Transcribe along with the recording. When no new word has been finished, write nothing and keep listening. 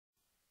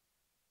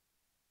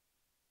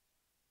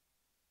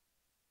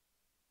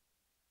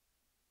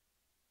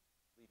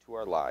to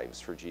our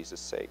lives for Jesus'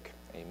 sake.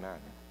 Amen.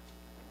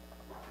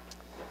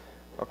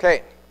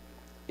 Okay.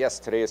 Yes,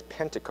 today is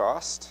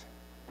Pentecost.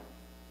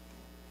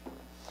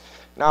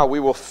 Now we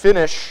will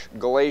finish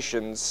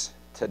Galatians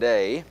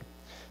today.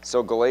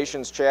 So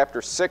Galatians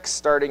chapter 6,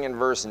 starting in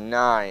verse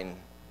 9.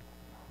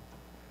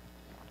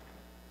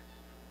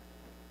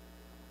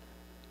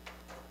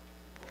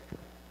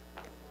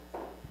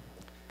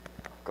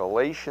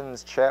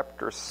 Galatians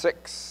chapter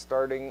 6,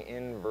 starting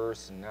in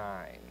verse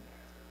 9.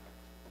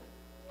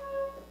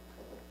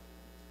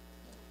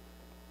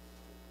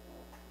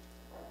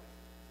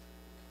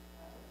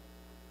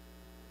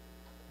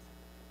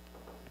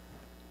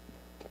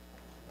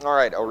 All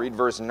right, I'll read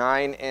verse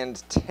 9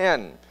 and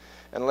 10.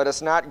 And let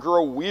us not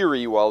grow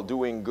weary while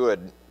doing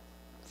good,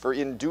 for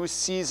in due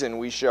season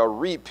we shall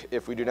reap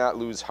if we do not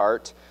lose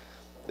heart.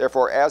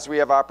 Therefore, as we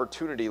have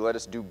opportunity, let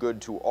us do good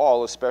to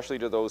all, especially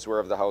to those who are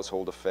of the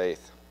household of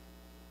faith.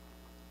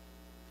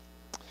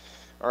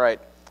 All right,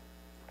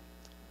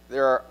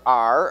 there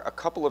are a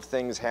couple of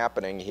things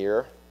happening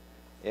here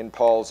in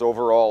Paul's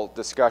overall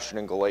discussion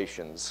in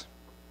Galatians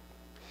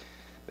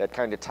that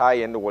kind of tie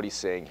into what he's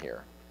saying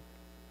here.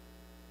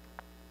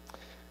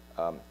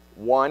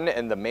 One,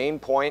 and the main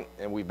point,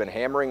 and we've been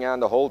hammering on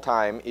the whole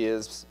time,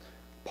 is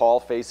Paul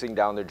facing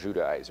down the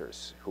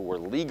Judaizers, who were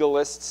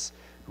legalists,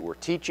 who were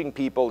teaching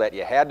people that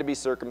you had to be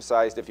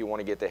circumcised if you want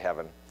to get to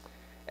heaven.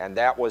 And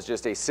that was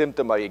just a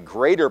symptom of a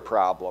greater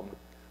problem,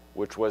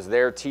 which was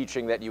their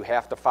teaching that you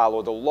have to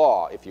follow the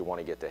law if you want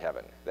to get to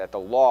heaven, that the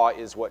law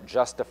is what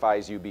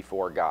justifies you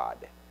before God.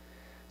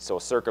 So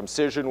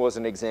circumcision was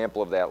an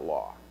example of that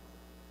law.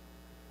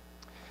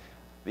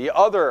 The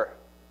other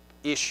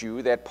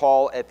issue that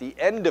Paul at the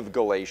end of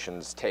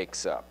Galatians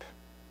takes up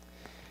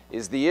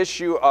is the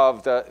issue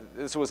of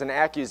this was an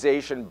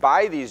accusation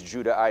by these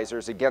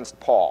Judaizers against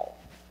Paul,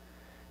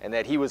 and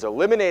that he was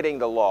eliminating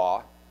the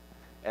law,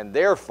 and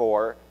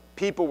therefore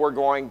people were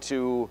going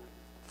to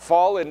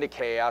fall into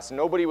chaos.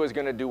 Nobody was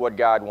going to do what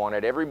God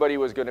wanted. Everybody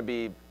was going to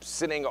be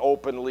sinning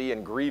openly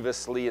and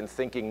grievously and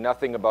thinking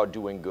nothing about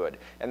doing good.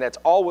 And that's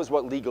always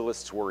what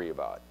legalists worry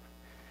about.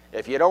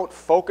 If you don't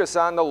focus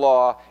on the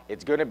law,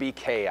 it's going to be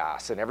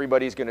chaos, and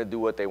everybody's going to do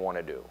what they want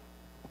to do.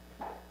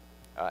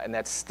 And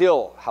that's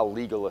still how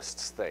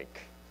legalists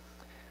think.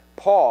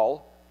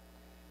 Paul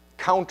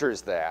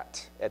counters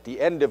that at the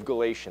end of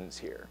Galatians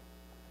here.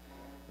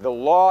 The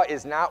law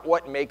is not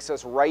what makes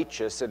us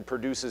righteous and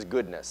produces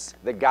goodness.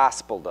 The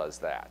gospel does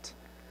that.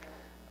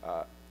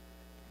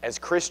 As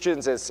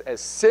Christians,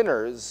 as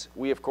sinners,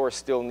 we of course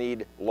still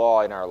need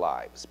law in our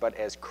lives. But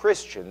as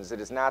Christians, it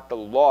is not the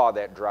law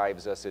that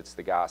drives us, it's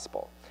the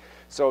gospel.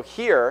 So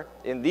here,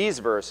 in these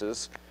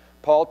verses,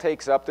 Paul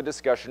takes up the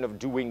discussion of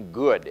doing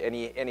good, and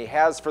he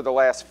has for the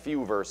last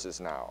few verses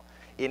now.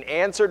 In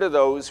answer to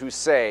those who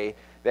say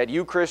that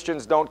you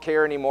Christians don't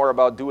care anymore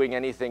about doing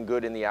anything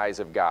good in the eyes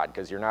of God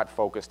because you're not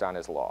focused on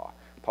his law.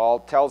 Paul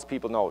tells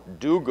people, no,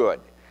 do good.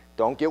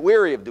 Don't get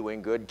weary of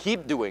doing good.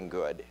 Keep doing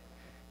good.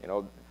 You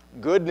know,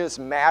 goodness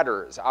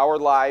matters. Our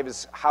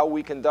lives, how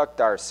we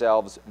conduct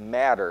ourselves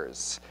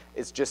matters.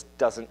 It just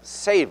doesn't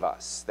save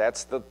us.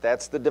 That's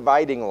the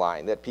dividing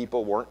line that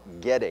people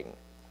weren't getting.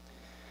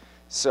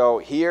 So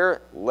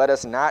here, let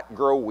us not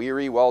grow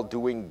weary while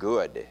doing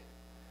good.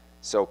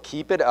 So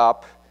keep it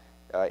up.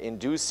 In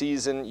due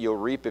season, you'll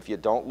reap if you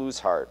don't lose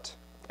heart.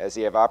 As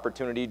you have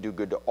opportunity, do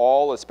good to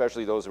all,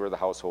 especially those who are the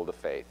household of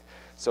faith.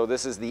 So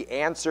this is the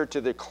answer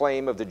to the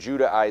claim of the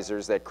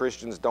Judaizers that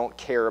Christians don't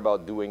care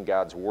about doing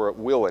God's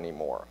will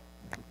anymore.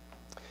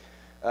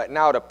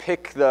 Now to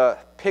pick the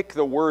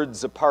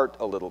words apart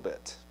a little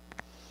bit.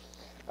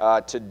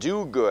 To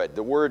do good,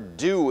 the word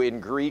do in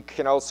Greek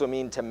can also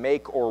mean to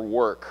make or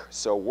work.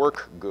 So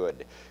work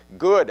good.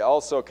 Good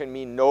also can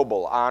mean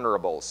noble,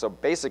 honorable. So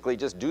basically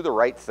just do the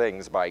right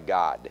things by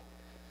God.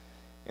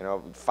 You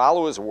know,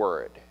 follow his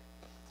word.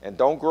 And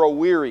don't grow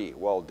weary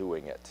while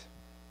doing it.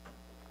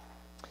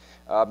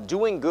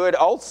 Doing good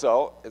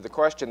also, the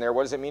question there,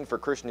 what does it mean for a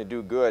Christian to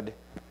do good?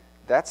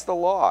 That's the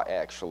law,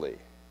 actually.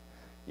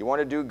 You want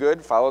to do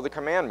good, follow the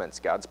commandments.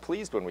 God's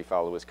pleased when we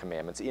follow his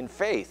commandments in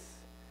faith.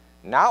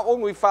 Not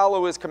when we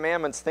follow his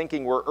commandments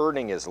thinking we're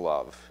earning his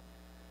love,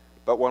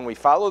 but when we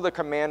follow the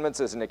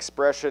commandments as an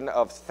expression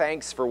of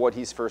thanks for what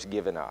he's first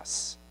given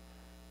us.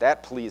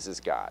 That pleases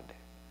God.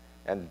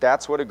 And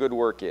that's what a good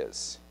work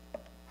is.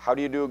 How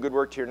do you do a good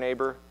work to your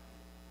neighbor?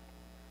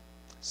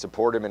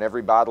 Support him in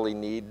every bodily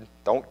need.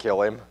 Don't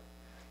kill him.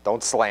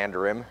 Don't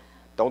slander him.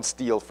 Don't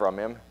steal from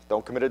him.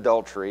 Don't commit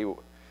adultery. You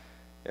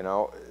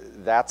know,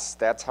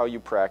 that's how you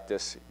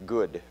practice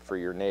good for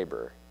your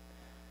neighbor.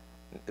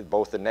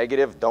 Both the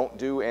negative, don't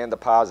do, and the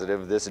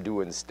positive, this do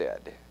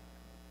instead.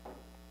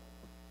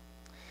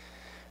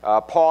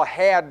 Paul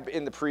had,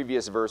 in the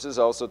previous verses,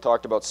 also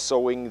talked about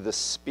sowing the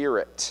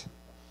Spirit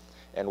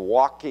and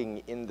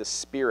walking in the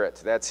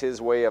Spirit. That's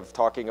his way of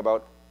talking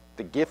about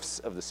the gifts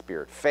of the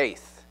Spirit,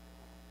 faith.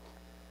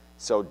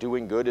 So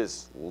doing good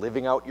is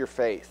living out your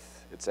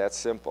faith. It's that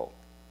simple.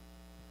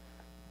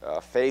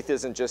 Faith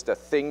isn't just a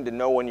thing to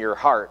know in your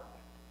heart.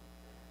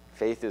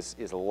 Faith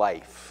is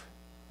life.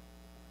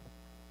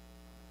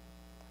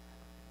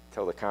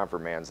 tell the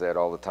confirmands that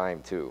all the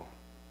time too.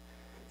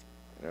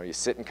 You know, you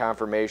sit in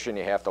confirmation,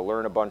 you have to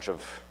learn a bunch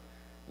of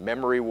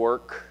memory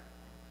work.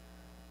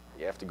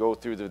 You have to go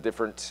through the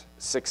different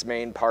 6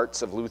 main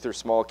parts of Luther's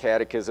Small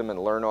Catechism and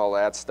learn all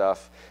that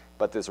stuff.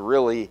 But this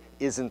really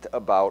isn't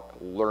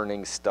about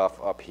learning stuff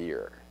up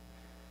here.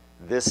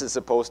 This is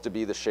supposed to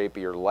be the shape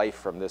of your life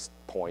from this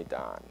point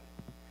on.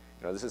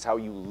 You know, this is how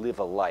you live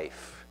a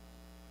life,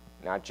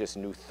 not just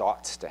new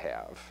thoughts to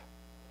have.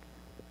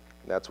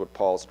 That's what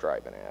Paul's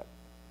driving at.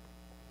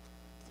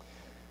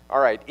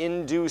 All right,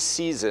 in due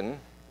season,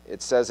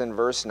 it says in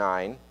verse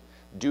 9,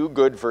 do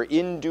good, for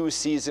in due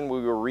season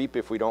we will reap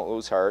if we don't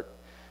lose heart.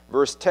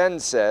 Verse 10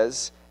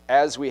 says,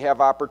 as we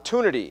have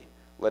opportunity,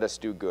 let us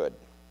do good.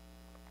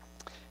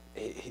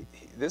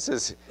 This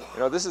is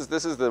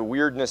the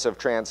weirdness of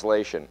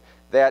translation.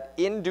 That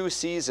in due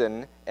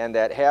season and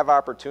that have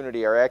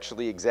opportunity are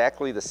actually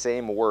exactly the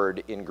same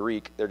word in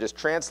Greek. They're just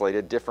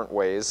translated different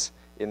ways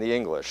in the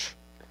English.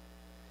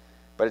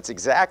 But it's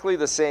exactly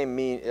the same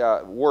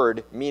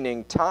word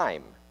meaning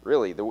time,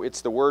 really.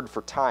 It's the word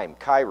for time,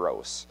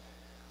 kairos.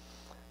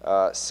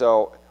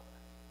 So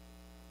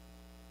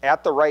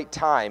at the right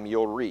time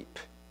you'll reap,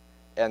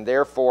 and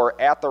therefore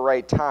at the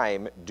right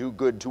time do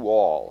good to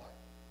all.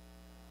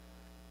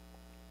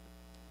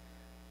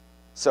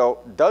 So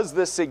does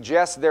this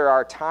suggest there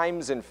are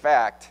times, in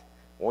fact,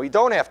 when we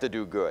don't have to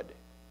do good?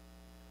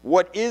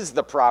 What is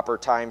the proper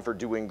time for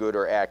doing good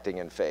or acting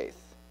in faith?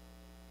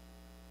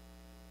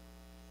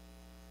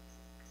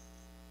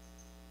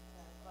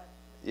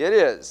 It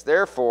is.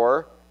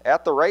 Therefore,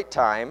 at the right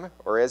time,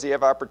 or as you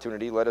have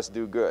opportunity, let us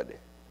do good.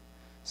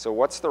 So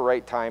what's the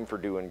right time for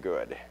doing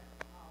good?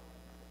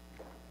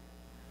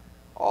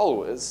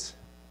 Always.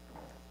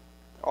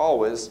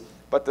 Always.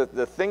 But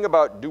the thing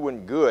about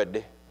doing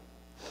good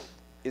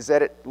is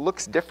that it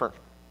looks different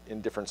in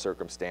different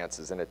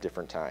circumstances and at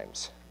different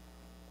times.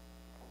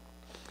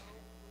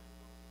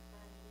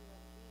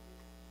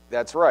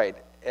 That's right.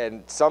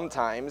 And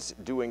sometimes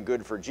doing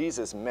good for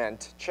Jesus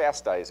meant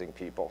chastising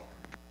people.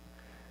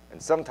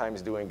 And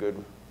sometimes doing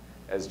good,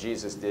 as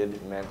Jesus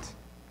did, meant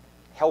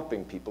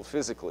helping people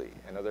physically.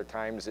 And other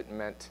times it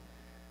meant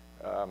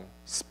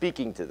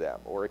speaking to them.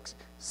 Or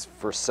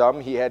for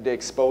some, he had to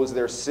expose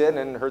their sin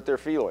and hurt their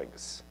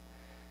feelings.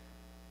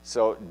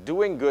 So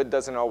doing good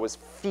doesn't always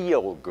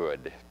feel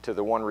good to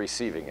the one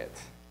receiving it.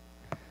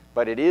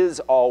 But it is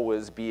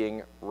always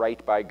being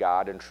right by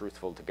God and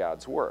truthful to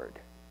God's word.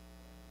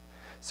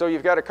 So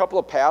you've got a couple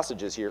of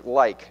passages here,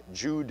 like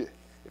Jude.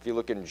 If you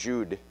look in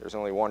Jude, there's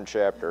only one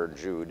chapter in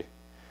Jude.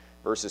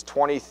 Verses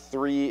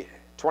 22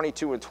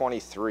 and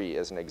 23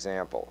 as an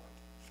example.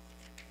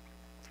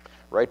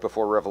 Right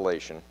before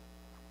Revelation.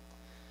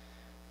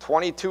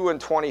 22 and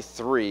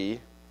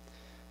 23,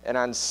 and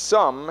on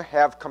some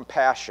have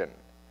compassion,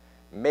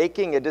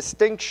 making a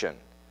distinction,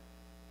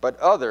 but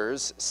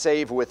others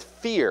save with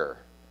fear,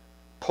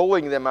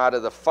 pulling them out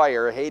of the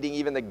fire, hating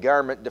even the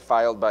garment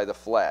defiled by the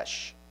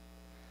flesh.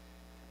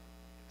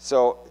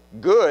 So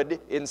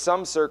good in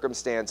some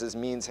circumstances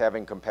means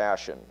having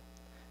compassion.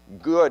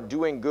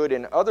 Doing good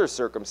in other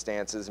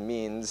circumstances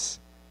means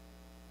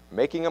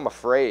making them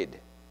afraid.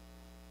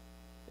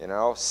 You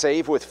know,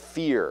 save with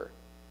fear.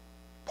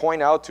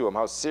 Point out to them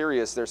how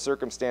serious their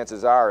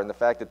circumstances are and the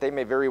fact that they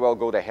may very well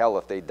go to hell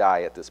if they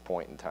die at this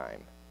point in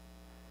time.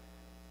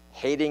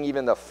 Hating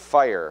even the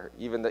fire,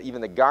 even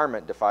the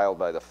garment defiled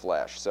by the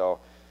flesh. So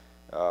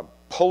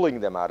pulling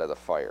them out of the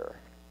fire.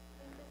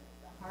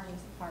 The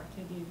hardest part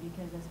to do,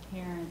 because as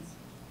parents,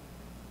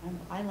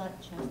 I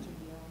let Chester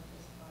deal with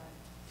this part.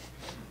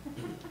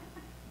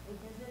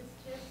 Because it's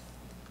just,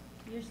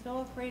 you're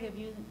so afraid of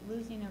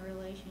losing a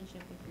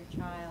relationship with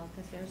your child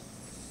because they're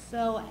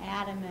so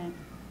adamant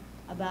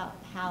about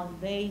how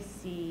they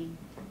see.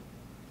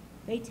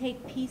 They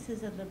take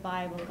pieces of the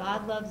Bible.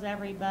 God loves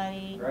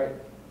everybody. Right.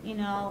 You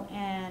know,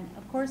 and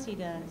of course he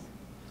does.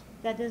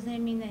 That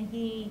doesn't mean that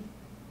he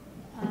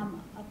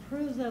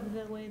approves of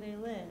the way they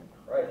live.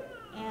 Right.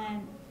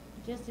 And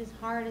just as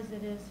hard as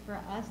it is for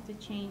us to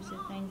change the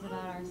things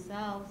about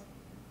ourselves,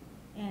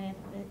 and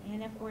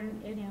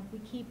if we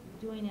keep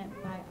doing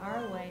it by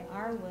our way,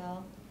 our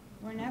will,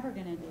 we're never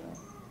going to do it.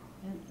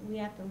 And we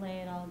have to lay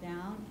it all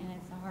down, and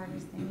it's the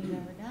hardest thing we've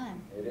ever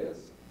done. It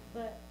is.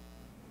 But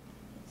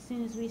as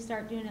soon as we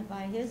start doing it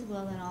by his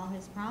will, then all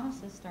his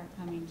promises start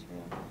coming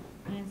true.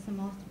 And it's the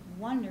most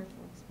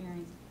wonderful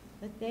experience.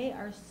 But they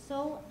are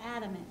so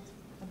adamant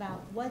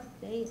about what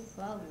they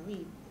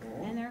believe.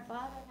 And their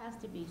father has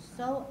to be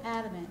so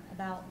adamant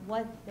about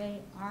what they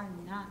are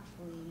not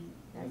believing.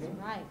 That's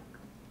right.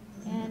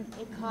 And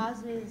it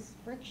causes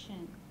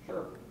friction.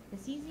 Sure.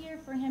 It's easier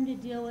for him to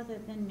deal with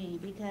it than me,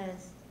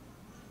 because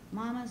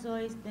Mama's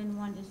always been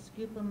one to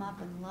scoop him up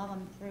and love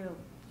him through.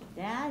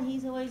 Dad,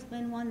 he's always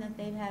been one that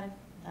they've had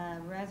a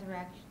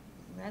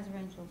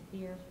reverential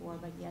fear for,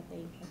 but yet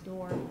they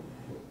adore him.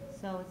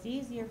 So it's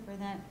easier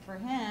for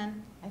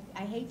him.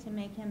 I hate to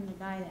make him the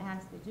guy that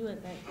has to do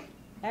it, but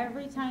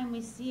every time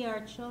we see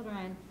our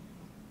children,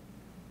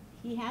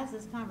 he has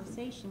this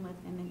conversation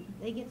with them, and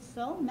they get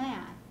so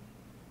mad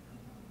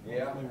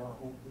Yeah. Probably our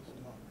oldest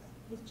daughter.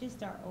 It's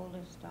just our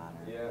oldest daughter.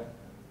 Yeah.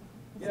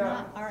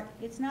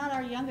 It's not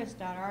our youngest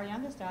daughter. Our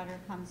youngest daughter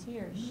comes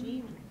here.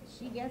 She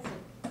gets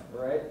it.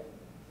 Right?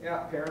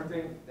 Yeah,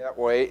 parenting that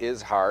way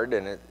is hard,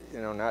 and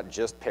not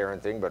just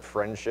parenting, but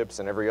friendships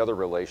and every other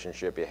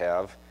relationship you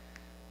have.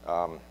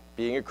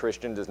 Being a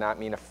Christian does not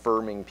mean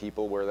affirming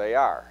people where they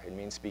are. It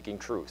means speaking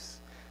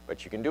truth.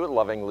 But you can do it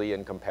lovingly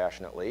and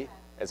compassionately,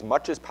 as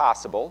much as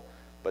possible,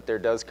 but there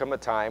does come a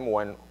time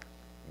when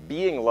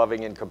being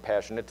loving and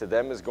compassionate to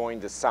them is going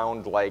to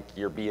sound like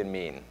you're being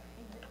mean.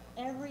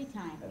 Every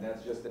time. And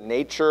that's just the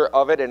nature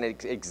of it, and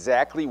it's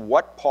exactly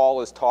what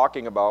Paul is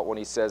talking about when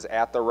he says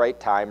at the right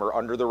time or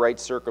under the right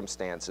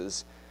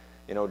circumstances,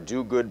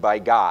 do good by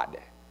God.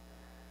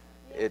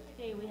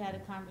 Yesterday we had a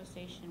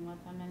conversation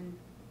with him,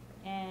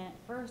 and at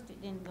first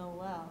it didn't go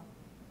well.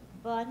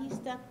 But he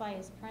stuck by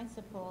his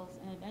principles,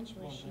 and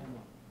eventually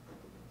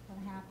what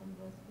happened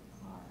with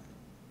the car.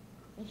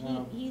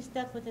 But he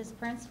stuck with his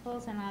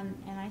principles, and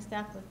I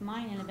stuck with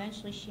mine, and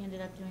eventually she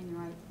ended up doing the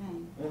right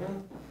thing. Mm-hmm.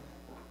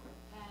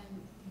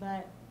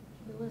 But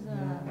it was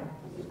a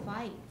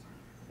fight.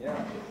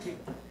 Yeah. She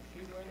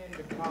went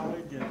into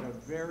college as a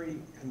very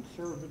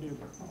conservative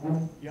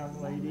young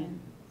lady.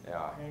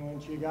 Yeah. And when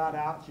she got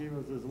out, she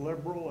was as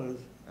liberal as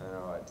I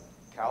know,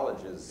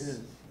 college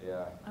is,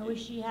 yeah. I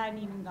wish she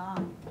hadn't even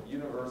gone.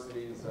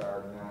 Universities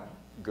are not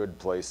good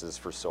places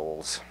for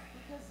souls.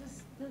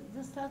 Because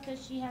the stuff that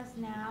she has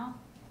now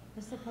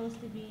is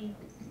supposed to be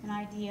an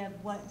idea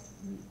of what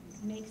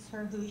makes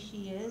her who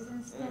she is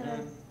instead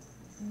of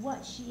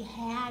what she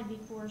had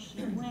before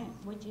she went,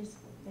 which is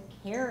the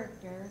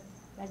character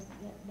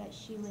that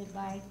she lived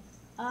by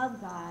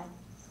of God,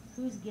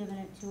 who's given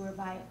it to her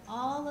by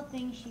all the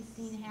things she's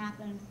seen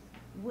happen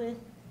with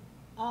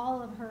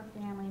all of her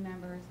family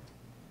members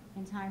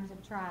in times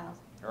of trials.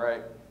 All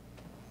right.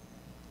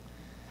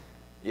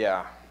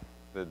 Yeah,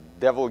 the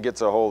devil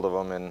gets a hold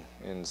of them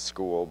in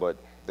school, but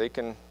they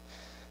can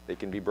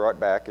be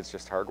brought back. It's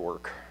just hard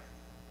work.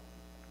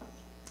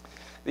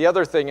 The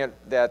other thing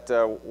that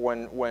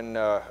when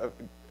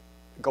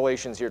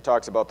Galatians here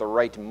talks about the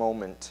right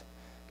moment,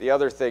 the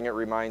other thing it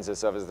reminds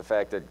us of is the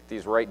fact that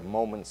these right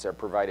moments are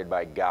provided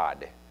by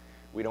God.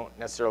 We don't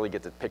necessarily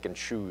get to pick and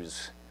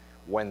choose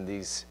when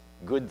these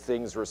good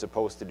things we're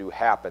supposed to do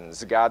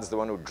happens. God's the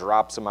one who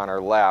drops them on our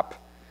lap,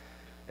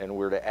 and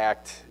we're to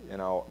act,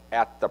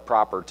 at the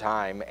proper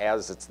time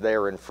as it's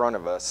there in front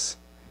of us.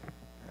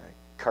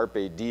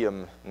 Carpe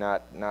diem,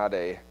 not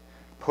a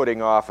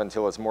putting off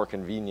until it's more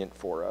convenient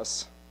for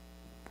us.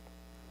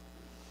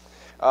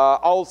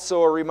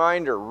 Also a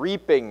reminder,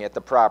 reaping at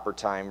the proper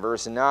time,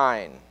 verse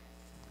 9.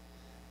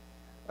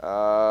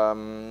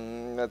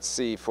 Let's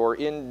see, for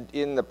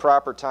in the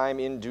proper time,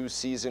 in due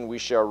season, we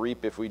shall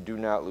reap if we do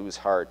not lose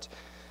heart.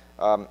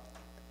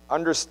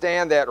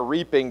 Understand that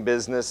reaping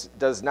business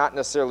does not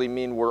necessarily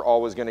mean we're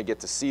always going to get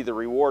to see the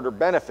reward or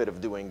benefit of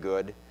doing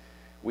good.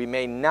 We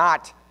may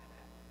not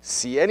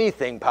see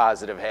anything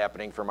positive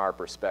happening from our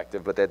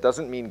perspective, but that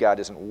doesn't mean God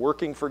isn't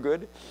working for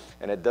good,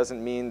 and it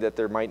doesn't mean that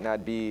there might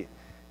not be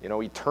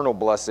eternal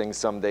blessing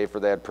someday for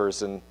that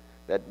person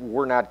that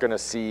we're not going to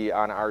see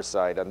on our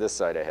side, on this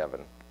side of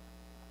heaven.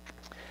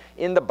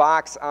 In the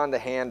box on the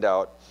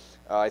handout,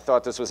 I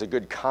thought this was a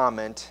good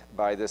comment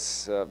by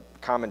this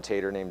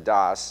commentator named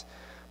Das.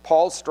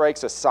 Paul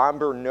strikes a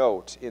somber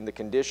note in the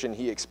condition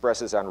he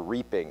expresses on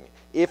reaping,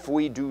 if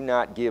we do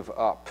not give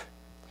up.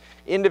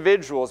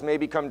 Individuals may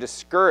become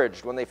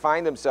discouraged when they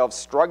find themselves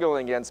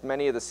struggling against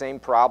many of the same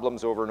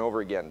problems over and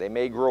over again. They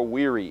may grow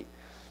weary.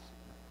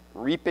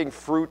 Reaping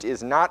fruit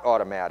is not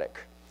automatic.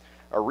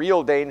 A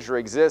real danger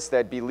exists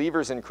that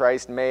believers in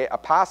Christ may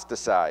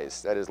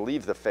apostatize, that is,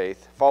 leave the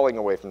faith, falling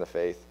away from the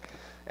faith,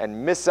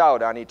 and miss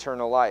out on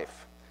eternal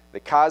life. The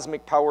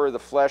cosmic power of the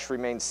flesh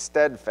remains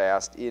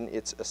steadfast in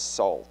its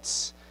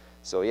assaults.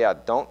 So yeah,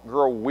 don't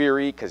grow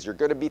weary because you're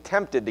going to be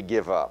tempted to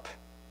give up.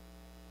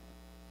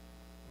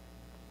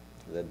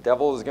 The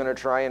devil is going to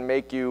try and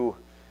make you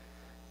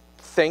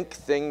think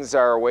things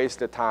are a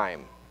waste of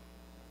time.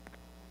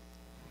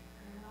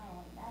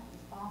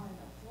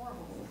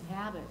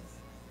 Habits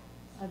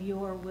of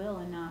your will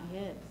and not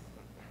his.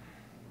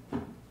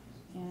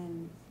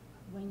 And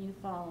when you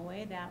fall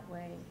away that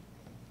way,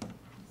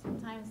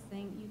 sometimes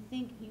you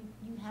think you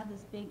have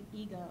this big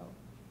ego,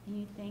 and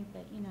you think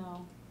that,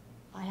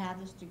 I have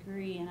this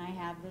degree and I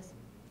have this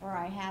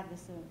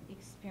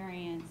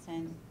experience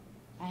and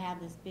I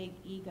have this big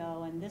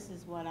ego and this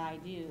is what I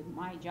do.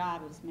 My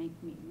job is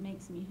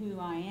makes me who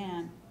I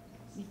am.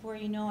 Before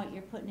you know it,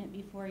 you're putting it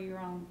before your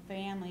own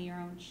family, your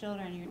own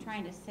children. You're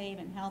trying to save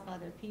and help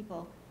other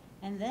people.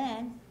 And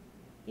then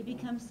it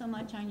becomes so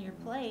much on your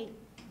plate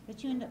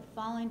that you end up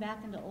falling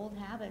back into old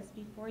habits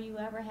before you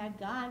ever had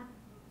God,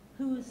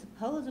 who is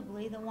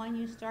supposedly the one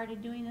you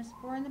started doing this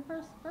for in the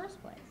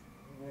first place.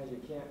 Yeah,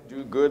 you can't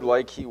do good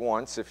like he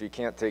wants if you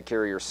can't take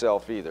care of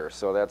yourself either.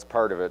 So that's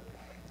part of it.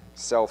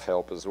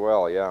 Self-help as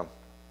well, yeah.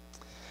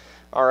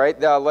 All right,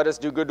 let us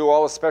do good to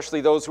all,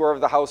 especially those who are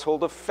of the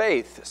household of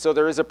faith. So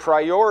there is a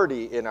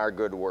priority in our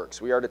good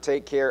works. We are to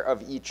take care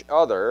of each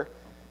other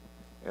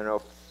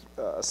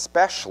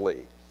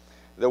especially.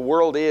 The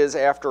world is,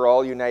 after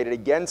all, united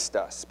against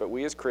us, but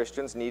we as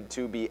Christians need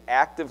to be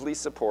actively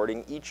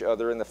supporting each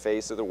other in the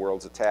face of the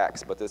world's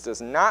attacks. But this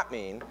does not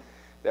mean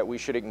that we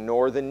should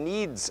ignore the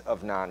needs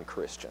of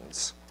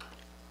non-Christians.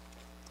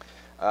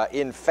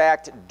 In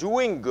fact,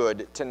 doing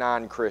good to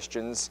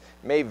non-Christians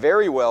may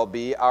very well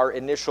be our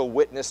initial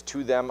witness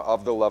to them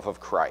of the love of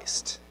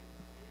Christ.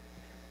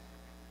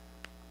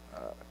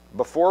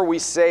 Before we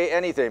say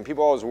anything,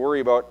 people always worry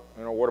about,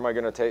 what am I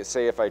going to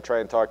say if I try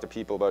and talk to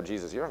people about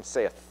Jesus? You don't have to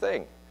say a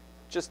thing.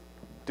 Just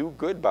do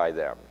good by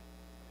them.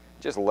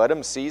 Just let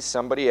them see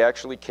somebody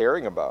actually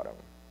caring about them.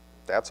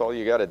 That's all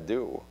you got to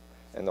do.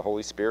 And the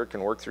Holy Spirit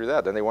can work through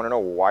that. Then they want to know,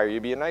 why are you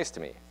being nice to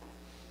me?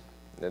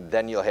 And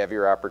then you'll have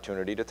your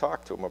opportunity to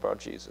talk to them about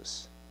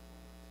Jesus.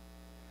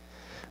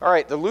 All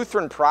right, the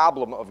Lutheran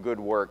problem of good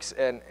works.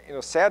 And,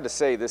 sad to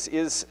say,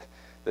 the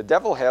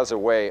devil has a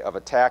way of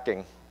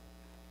attacking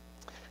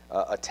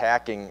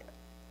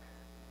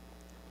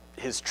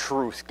his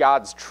truth,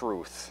 God's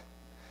truth,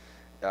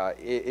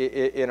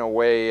 in a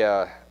way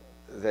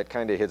that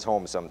kind of hits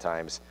home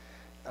sometimes.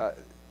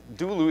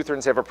 Do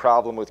Lutherans have a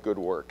problem with good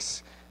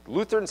works?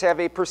 Lutherans have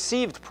a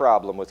perceived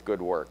problem with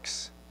good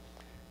works.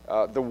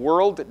 The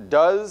world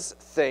does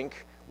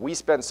think we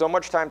spend so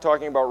much time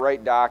talking about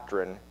right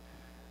doctrine,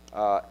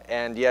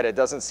 and yet it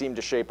doesn't seem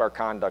to shape our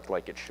conduct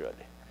like it should.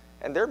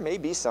 And there may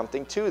be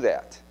something to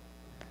that.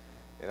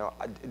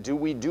 Do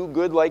we do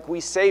good like we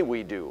say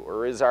we do?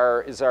 Or is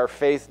our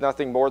faith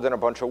nothing more than a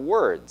bunch of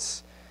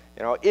words?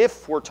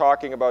 If we're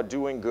talking about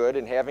doing good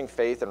and having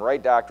faith and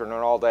right doctrine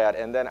and all that,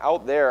 and then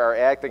out there are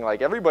acting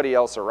like everybody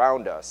else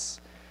around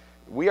us,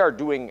 we are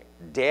doing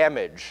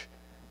damage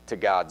to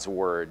God's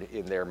word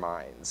in their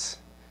minds.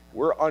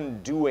 We're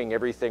undoing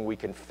everything we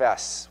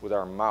confess with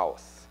our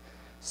mouth.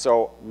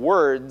 So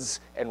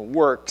words and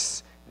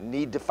works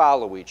need to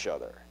follow each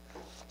other.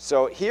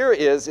 So here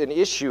is an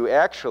issue,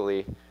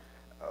 actually,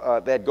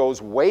 that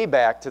goes way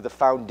back to the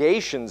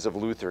foundations of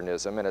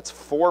Lutheranism, and it's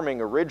forming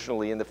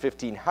originally in the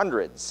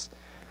 1500s.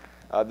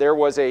 There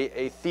was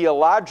a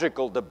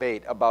theological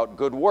debate about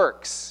good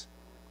works.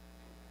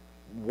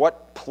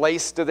 What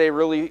place do they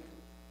really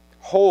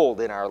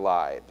hold in our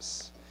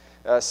lives?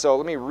 So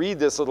let me read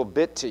this little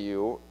bit to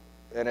you,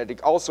 and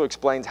it also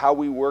explains how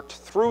we worked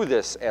through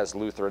this as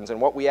Lutherans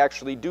and what we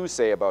actually do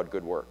say about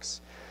good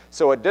works.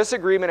 So a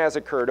disagreement has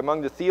occurred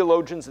among the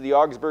theologians of the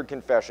Augsburg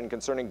Confession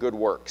concerning good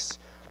works.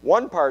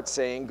 One part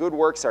saying good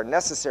works are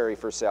necessary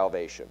for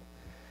salvation.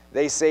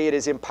 They say it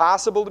is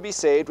impossible to be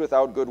saved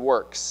without good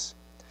works.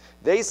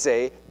 They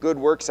say good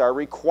works are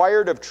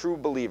required of true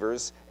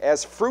believers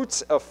as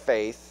fruits of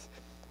faith,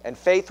 and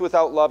faith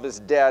without love is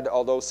dead,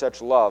 although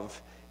such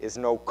love is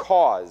no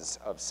cause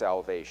of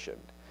salvation.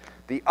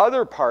 The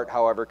other part,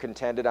 however,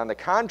 contended on the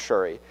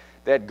contrary,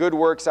 that good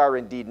works are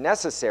indeed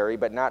necessary,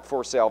 but not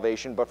for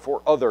salvation, but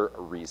for other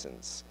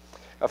reasons.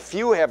 A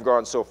few have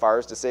gone so far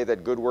as to say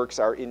that good works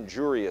are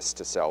injurious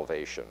to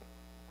salvation.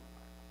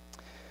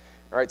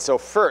 All right, so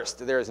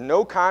first, there is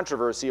no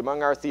controversy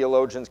among our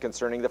theologians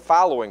concerning the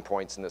following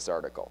points in this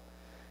article.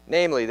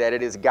 Namely, that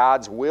it is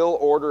God's will,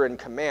 order, and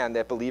command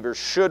that believers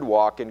should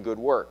walk in good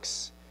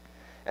works.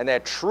 And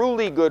that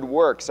truly good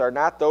works are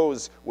not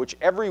those which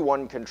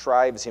everyone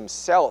contrives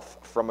himself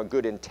from a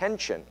good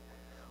intention,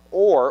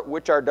 or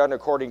which are done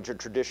according to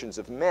traditions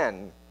of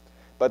men,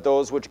 but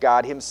those which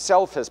God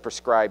himself has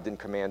prescribed and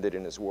commanded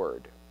in his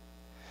word.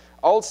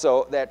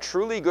 Also, that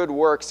truly good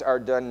works are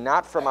done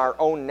not from our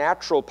own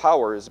natural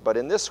powers, but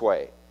in this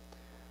way,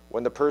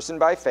 when the person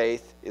by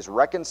faith is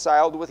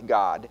reconciled with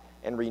God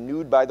and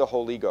renewed by the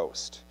Holy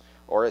Ghost,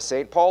 or as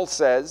St. Paul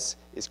says,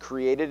 is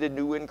created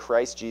anew in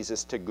Christ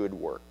Jesus to good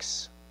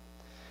works.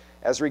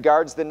 As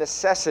regards the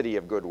necessity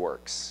of good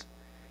works,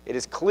 it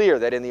is clear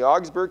that in the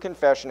Augsburg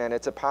Confession and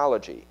its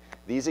apology,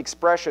 these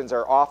expressions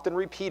are often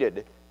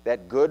repeated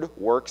that good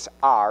works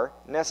are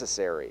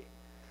necessary.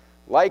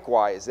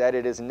 Likewise, that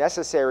it is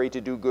necessary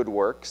to do good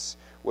works,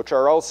 which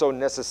are also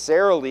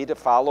necessarily to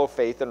follow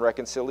faith and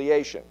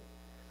reconciliation.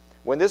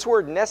 When this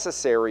word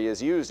necessary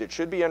is used, it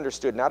should be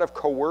understood not of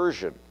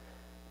coercion,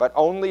 but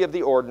only of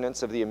the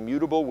ordinance of the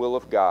immutable will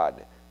of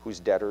God, whose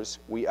debtors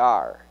we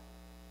are.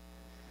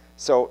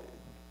 So,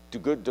 do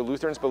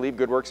Lutherans believe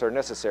good works are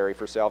necessary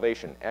for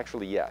salvation?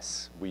 Actually,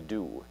 yes, we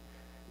do,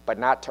 but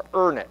not to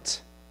earn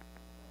it.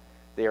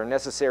 They are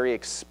necessary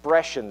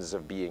expressions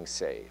of being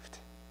saved.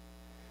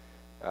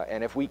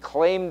 And if we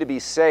claim to be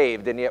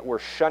saved and yet we're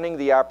shunning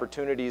the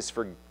opportunities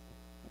for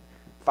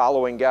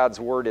following God's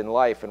word in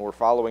life and we're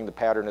following the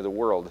pattern of the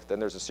world, then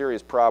there's a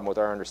serious problem with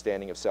our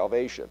understanding of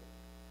salvation.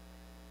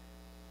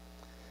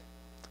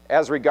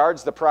 As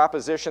regards the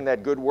proposition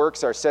that good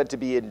works are said to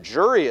be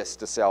injurious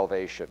to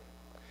salvation,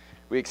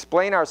 we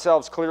explain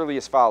ourselves clearly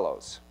as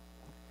follows.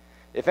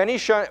 If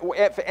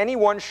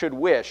anyone should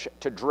wish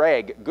to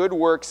drag good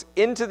works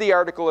into the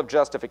article of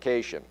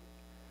justification,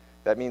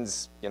 that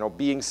means,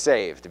 being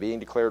saved, being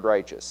declared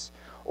righteous,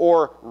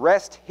 or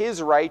rest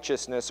his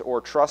righteousness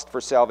or trust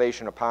for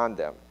salvation upon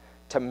them,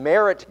 to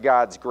merit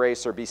God's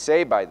grace or be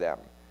saved by them,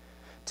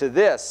 To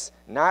this,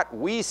 not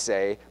we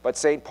say, but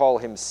St. Paul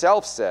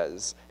himself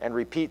says, and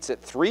repeats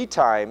it 3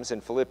 times in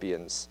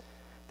Philippians,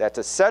 that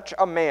to such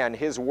a man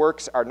his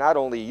works are not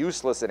only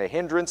useless and a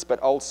hindrance,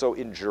 but also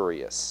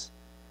injurious.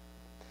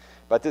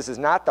 But this is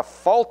not the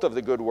fault of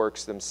the good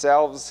works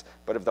themselves,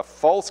 but of the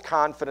false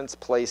confidence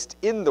placed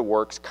in the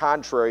works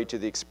contrary to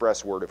the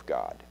express word of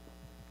God.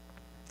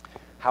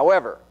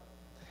 However,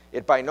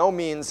 it by no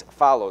means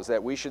follows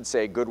that we should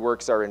say good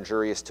works are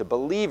injurious to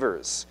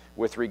believers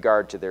with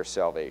regard to their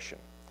salvation.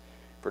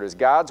 For it is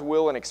God's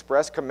will and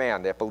express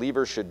command that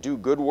believers should do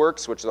good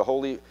works which the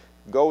Holy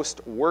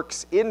Ghost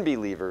works in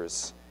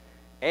believers,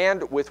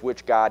 and with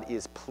which God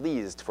is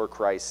pleased for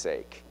Christ's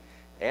sake,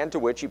 and to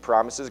which he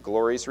promises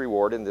glorious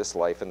reward in this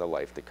life and the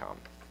life to come.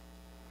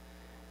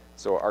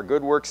 So are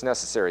good works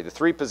necessary? The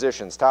 3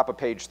 positions, top of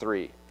page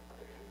 3.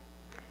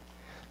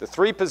 The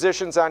 3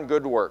 positions on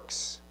good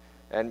works.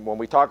 And when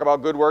we talk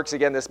about good works,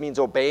 again, this means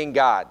obeying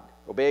God,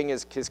 obeying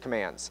his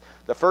commands.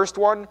 The first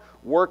one,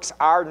 works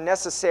are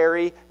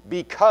necessary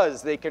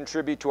because they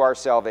contribute to our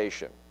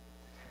salvation.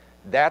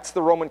 That's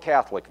the Roman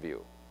Catholic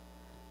view.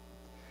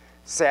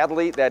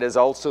 Sadly, that is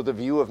also the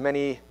view of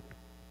many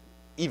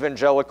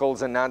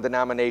evangelicals and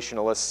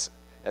non-denominationalists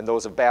and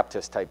those of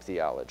Baptist-type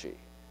theology.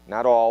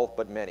 Not all,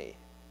 but many.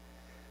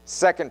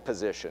 Second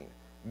position,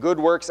 good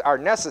works are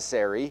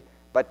necessary,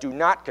 but do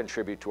not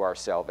contribute to our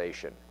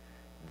salvation.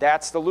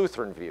 That's the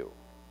Lutheran view.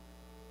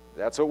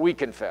 That's what we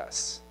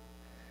confess.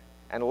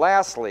 And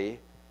lastly,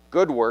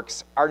 good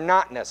works are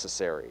not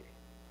necessary.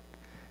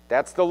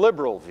 That's the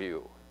liberal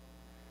view.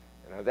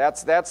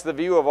 That's the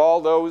view of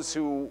all those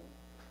who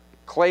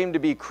claim to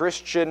be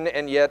Christian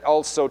and yet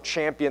also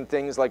champion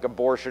things like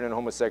abortion and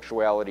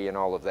homosexuality and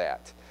all of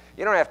that.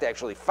 You don't have to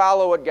actually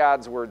follow what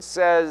God's word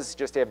says.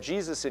 Just have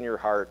Jesus in your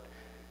heart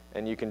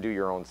and you can do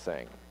your own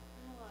thing.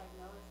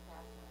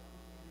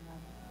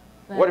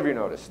 But what have you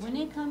noticed? When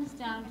it comes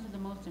down to the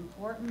most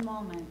important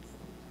moments,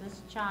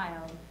 this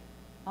child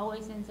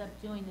always ends up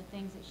doing the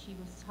things that she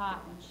was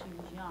taught when she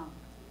was young,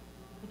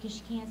 because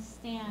she can't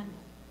stand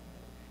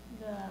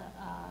the,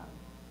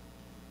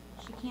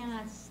 she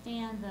cannot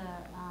stand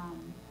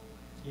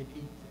the,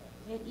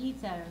 it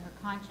eats at her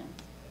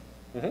conscience.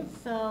 Mm-hmm.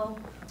 So,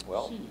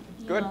 well, she,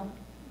 you good. know,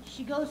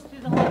 she goes through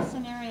the whole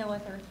scenario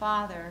with her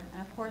father,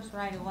 and of course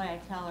right away I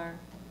tell her,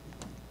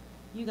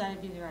 you got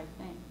to do the right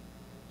thing.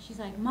 She's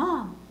like,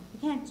 Mom, you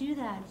can't do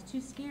that, it's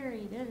too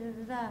scary, da, da,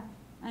 da, da.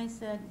 I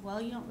said,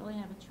 well, you don't really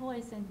have a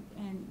choice, and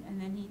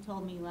then he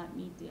told me, let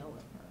me deal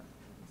with her.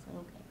 I said,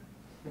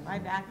 okay. I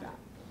backed up.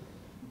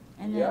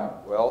 And then, yeah,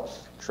 well,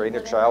 train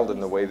a child in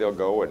the way they'll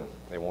go, and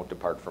they won't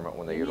depart from it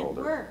when they get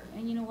older. It worked,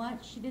 and you know what?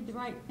 She did the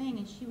right thing,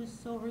 and she was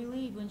so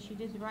relieved when she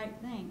did the right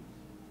thing.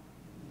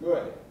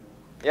 Good.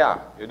 Yeah,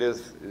 it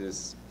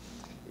is.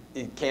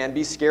 It can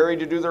be scary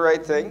to do the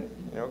right thing,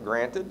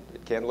 granted.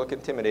 It can look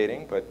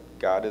intimidating, but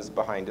God is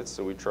behind it,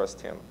 so we trust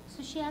him.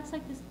 So she acts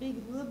like this big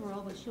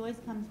liberal, but she always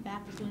comes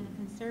back to doing the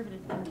conservative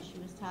thing that she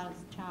was taught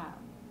as a child,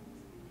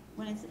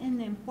 when it's in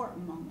the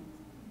important moment.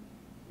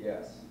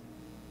 Yes.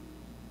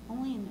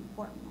 Only in the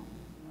important moment.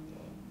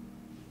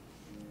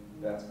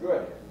 That's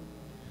good.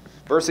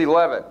 Verse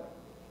 11.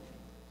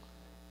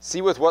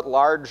 See with what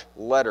large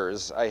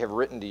letters I have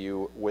written to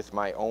you with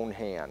my own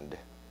hand.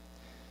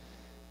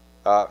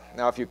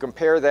 Now, if you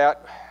compare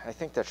that, I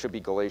think that should be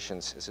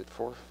Galatians. Is it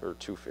 4 or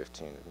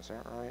 2:15? Is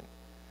that right?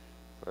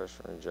 Flesh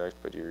reject,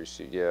 but you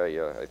receive.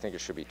 Yeah. I think it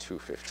should be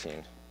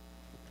 2:15.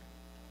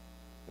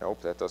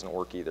 Nope, that doesn't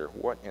work either.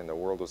 What in the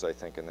world was I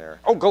thinking there?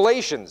 Oh,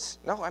 Galatians.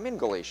 No, I'm in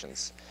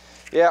Galatians.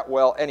 Yeah.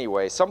 Well,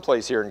 anyway,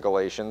 someplace here in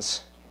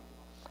Galatians.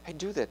 I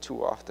do that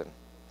too often.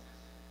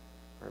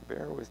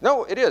 Bear with.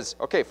 No, it is.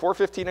 Okay,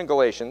 4:15 in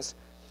Galatians.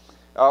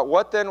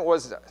 What then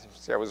was?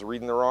 See, I was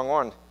reading the wrong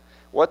one.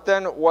 What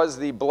then was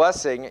the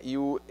blessing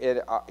you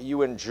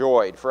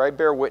enjoyed? For I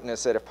bear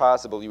witness that if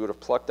possible you would have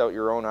plucked out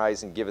your own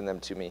eyes and given them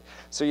to me.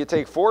 So you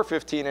take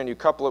 4:15 and you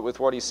couple it with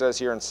what he says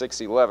here in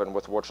 6:11,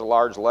 with which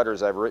large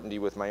letters I've written to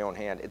you with my own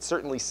hand. It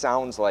certainly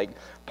sounds like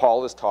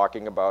Paul is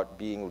talking about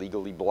being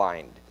legally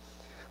blind,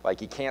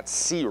 like he can't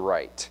see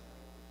right.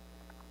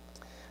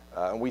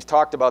 And we've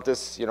talked about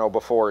this,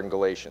 before in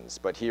Galatians,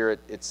 but here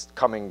it's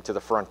coming to the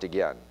front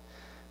again.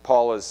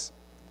 Paul is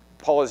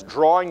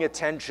drawing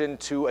attention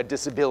to a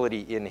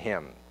disability in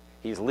him.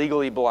 He's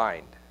legally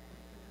blind.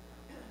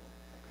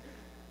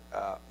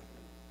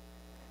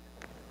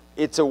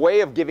 It's a way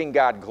of giving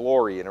God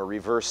glory in a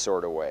reverse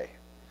sort of way.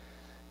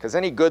 Because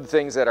any good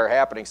things that are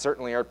happening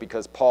certainly aren't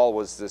because Paul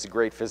was this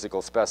great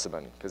physical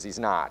specimen, because he's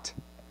not.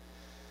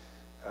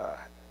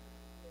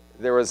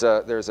 There's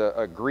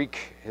a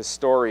Greek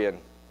historian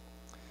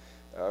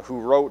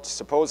who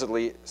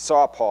supposedly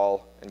saw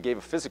Paul and gave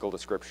a physical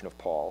description of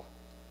Paul.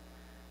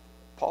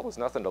 Paul was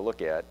nothing to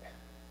look at.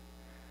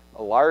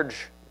 A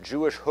large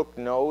Jewish hooked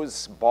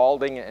nose,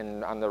 balding,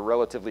 and on the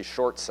relatively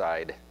short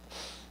side.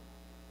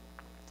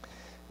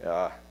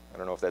 I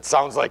don't know if that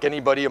sounds like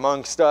anybody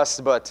amongst us,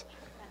 but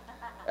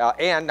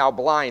and now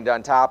blind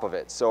on top of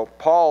it. So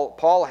Paul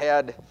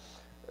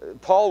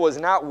was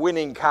not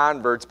winning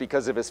converts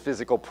because of his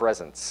physical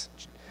presence.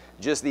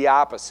 Just the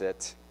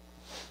opposite.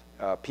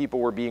 People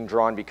were being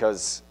drawn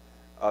because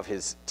of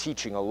his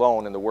teaching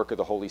alone and the work of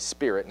the Holy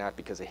Spirit, not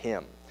because of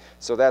him.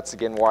 So that's,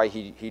 again, why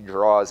he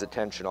draws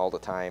attention all the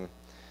time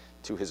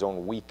to his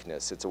own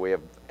weakness. It's a way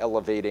of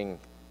elevating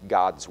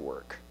God's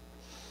work.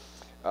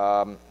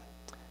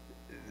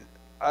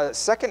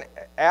 Second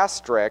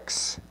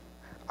asterisk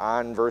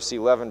on verse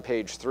 11,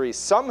 page 3,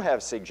 some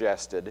have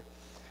suggested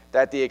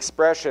that the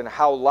expression,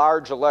 how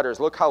large a letters,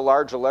 look how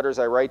large a letters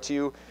I write to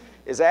you,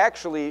 is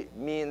actually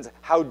means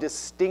how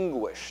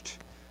distinguished,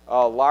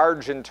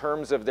 large in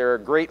terms of their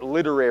great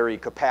literary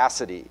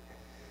capacity.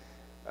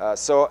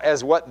 So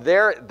as what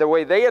the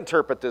way they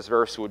interpret this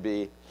verse would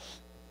be,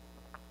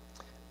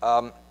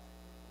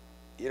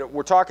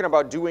 we're talking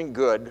about doing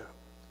good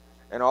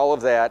and all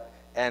of that,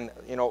 and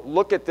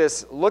look at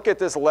this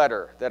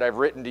letter that I've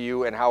written to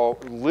you and how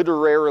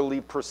literarily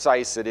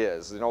precise it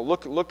is.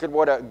 Look at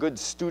what a good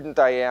student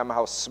I am,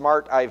 how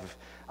smart I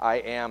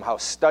am, how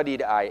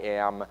studied I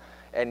am,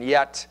 and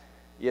yet,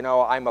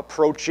 I'm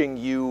approaching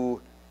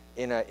you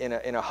in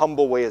a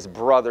humble way as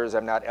brothers.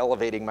 I'm not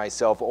elevating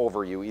myself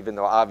over you, even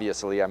though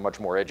obviously I'm much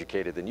more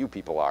educated than you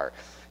people are.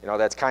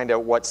 That's kind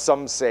of what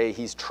some say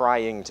he's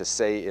trying to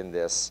say in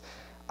this.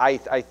 I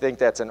think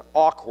that's an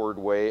awkward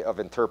way of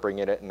interpreting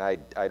it, and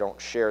I don't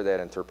share that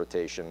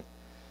interpretation.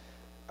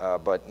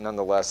 But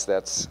nonetheless,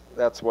 that's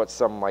what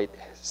some might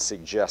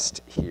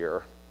suggest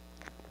here.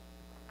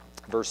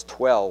 Verse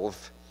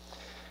 12,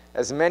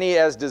 as many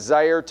as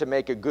desire to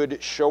make a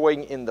good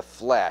showing in the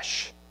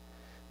flesh,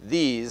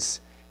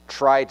 these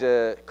try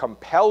to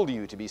compel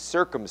you to be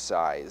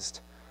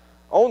circumcised,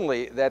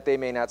 only that they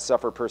may not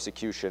suffer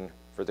persecution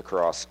for the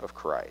cross of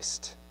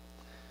Christ.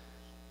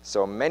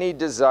 So as many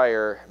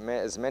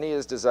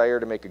as desire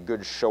to make a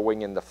good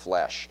showing in the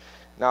flesh.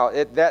 Now,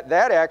 that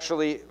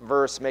actually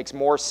verse makes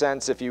more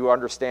sense if you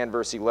understand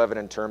verse 11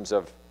 in terms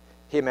of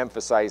him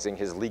emphasizing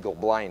his legal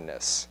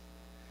blindness.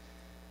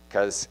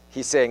 Because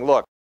he's saying,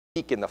 look,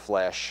 weak in the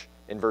flesh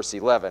in verse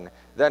 11.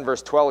 Then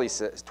verse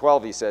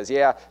 12 he says,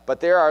 yeah, but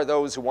there are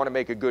those who want to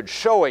make a good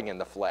showing in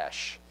the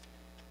flesh.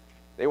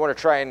 They want to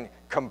try and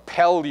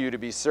compel you to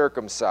be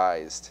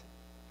circumcised.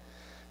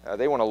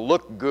 They want to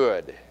look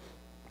good.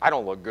 I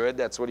don't look good.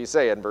 That's what he's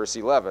saying in verse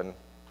 11.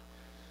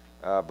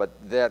 But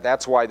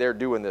that's why they're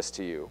doing this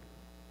to you.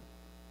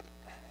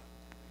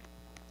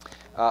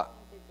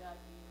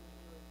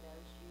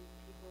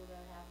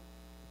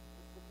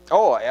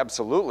 Oh,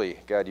 absolutely.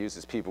 God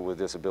uses people with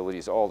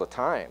disabilities all the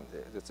time.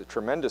 It's a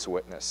tremendous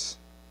witness.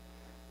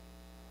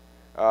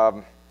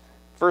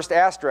 First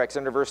asterisk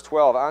under verse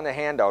 12 on the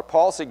handout,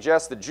 Paul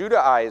suggests the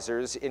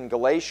Judaizers in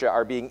Galatia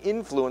are being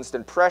influenced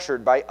and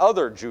pressured by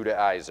other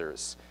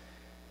Judaizers.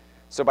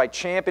 So by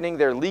championing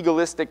their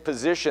legalistic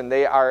position,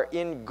 they are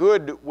in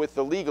good with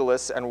the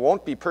legalists and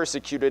won't be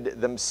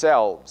persecuted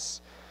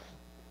themselves.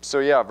 So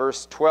yeah,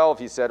 verse 12,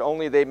 he said,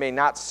 only they may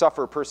not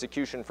suffer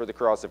persecution for the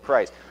cross of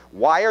Christ.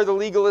 Why are the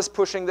legalists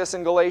pushing this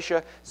in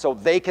Galatia? So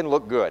they can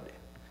look good.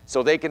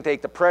 So they can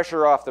take the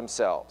pressure off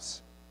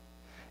themselves.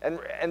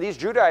 And these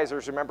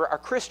Judaizers, remember, are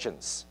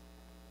Christians.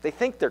 They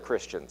think they're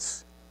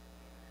Christians.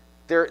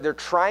 They're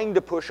trying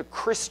to push a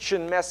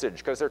Christian message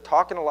because they're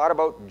talking a lot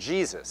about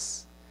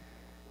Jesus.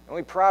 The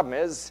only problem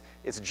is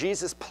it's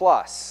Jesus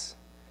plus.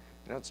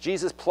 It's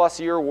Jesus plus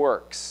your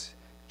works.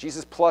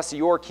 Jesus plus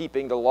your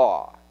keeping the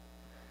law.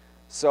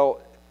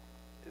 So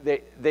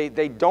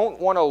they don't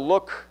want to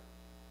look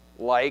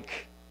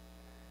like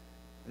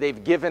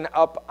they've given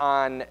up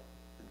on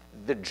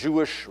the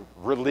Jewish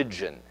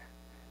religion.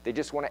 They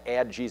just want to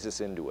add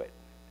Jesus into it.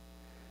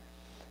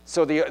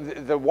 So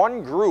the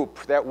one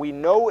group that we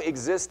know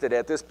existed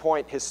at this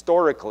point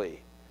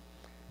historically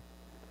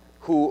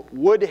who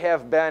would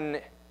have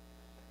been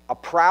a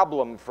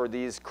problem for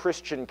these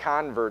Christian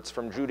converts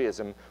from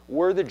Judaism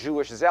were the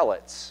Jewish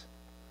zealots.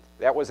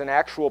 That was an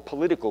actual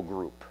political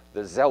group,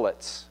 the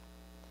zealots.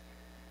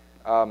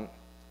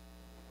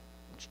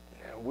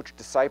 Which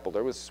disciple?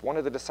 There was one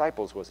of the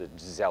disciples was a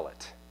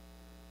zealot.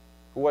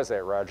 Who was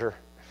that, Roger?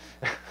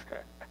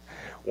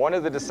 One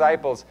of the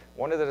disciples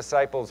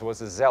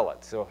was a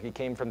zealot, so he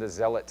came from the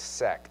zealot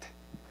sect.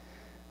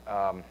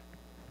 And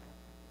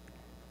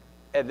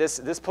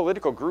this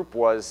political group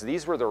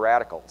these were the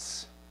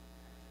radicals.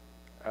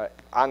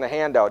 On the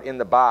handout in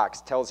the box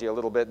tells you a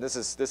little bit. This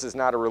is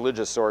not a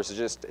religious source. It's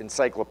just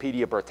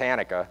Encyclopedia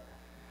Britannica.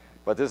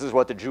 But this is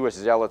what the Jewish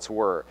zealots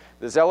were.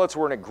 The zealots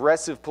were an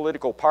aggressive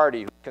political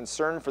party whose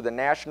concern for the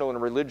national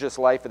and religious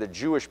life of the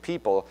Jewish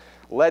people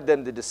led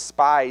them to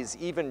despise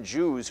even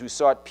Jews who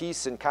sought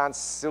peace and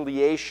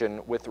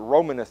conciliation with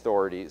Roman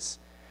authorities.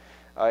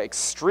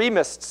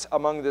 Extremists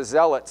among the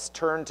zealots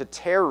turned to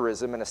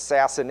terrorism and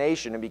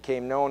assassination and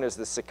became known as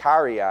the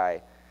Sicarii,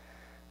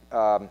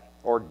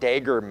 or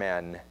dagger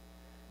men.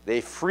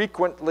 They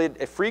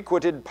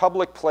frequented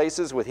public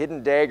places with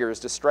hidden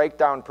daggers to strike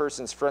down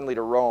persons friendly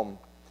to Rome.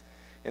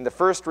 In the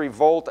first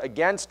revolt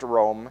against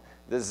Rome,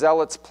 the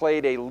zealots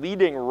played a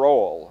leading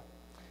role,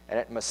 and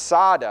at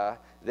Masada,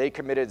 they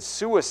committed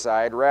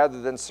suicide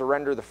rather than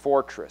surrender the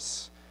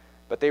fortress.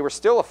 but they were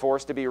still a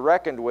force to be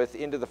reckoned with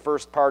into the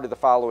first part of the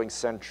following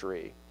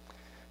century.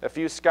 A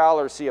few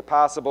scholars see a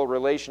possible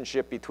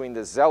relationship between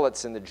the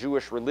Zealots and the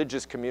Jewish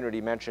religious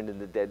community mentioned in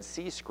the Dead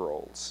Sea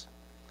Scrolls.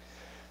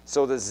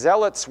 So the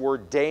Zealots were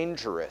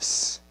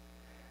dangerous,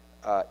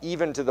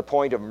 even to the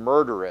point of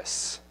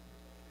murderous,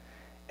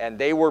 and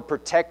they were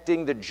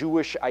protecting the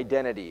Jewish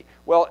identity.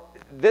 Well,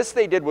 this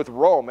they did with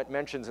Rome. It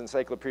mentions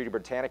Encyclopedia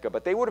Britannica,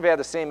 but they would have had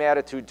the same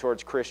attitude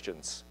towards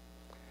Christians,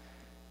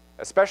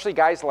 especially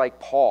guys like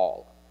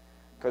Paul,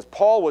 because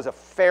Paul was a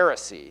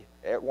Pharisee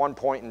at one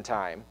point in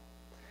time.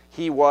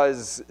 He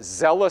was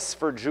zealous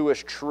for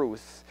Jewish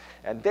truth,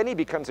 and then he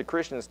becomes a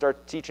Christian and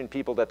starts teaching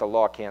people that the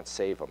law can't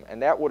save them,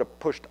 and that would have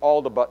pushed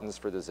all the buttons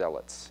for the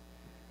Zealots.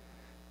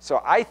 So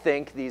I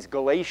think these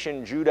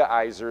Galatian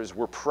Judaizers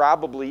were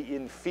probably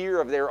in fear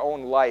of their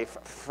own life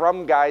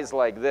from guys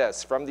like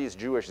this, from these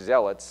Jewish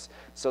zealots,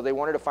 so they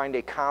wanted to find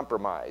a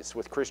compromise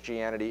with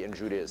Christianity and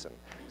Judaism.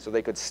 So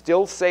they could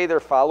still say they're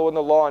following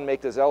the law and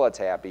make the zealots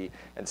happy,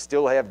 and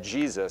still have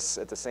Jesus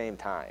at the same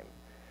time.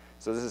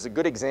 So this is a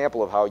good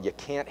example of how you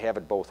can't have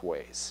it both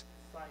ways.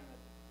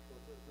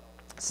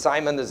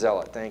 Simon the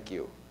Zealot, thank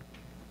you.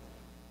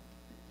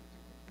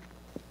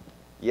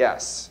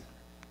 Yes.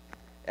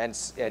 And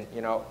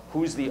you know,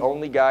 who's the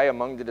only guy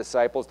among the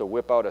disciples to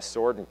whip out a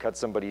sword and cut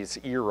somebody's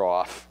ear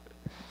off?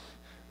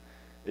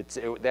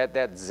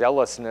 That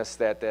zealousness,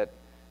 that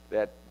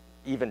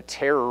even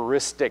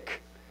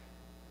terroristic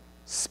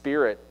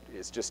spirit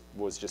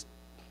was just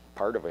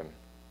part of him.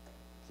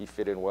 He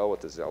fit in well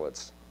with the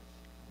zealots.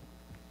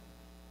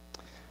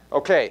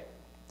 Okay,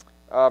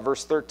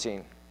 verse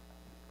 13.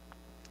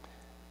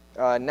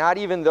 Not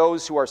even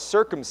those who are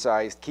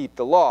circumcised keep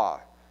the law,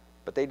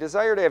 but they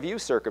desire to have you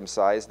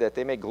circumcised, that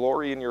they may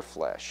glory in your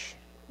flesh.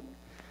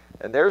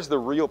 And there's the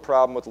real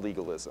problem with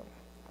legalism.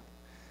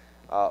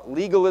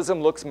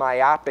 Legalism looks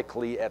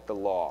myopically at the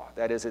law.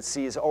 That is, it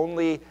sees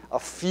only a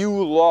few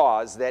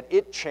laws that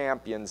it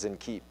champions and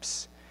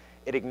keeps.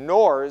 It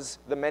ignores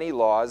the many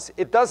laws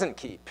it doesn't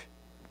keep.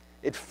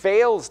 It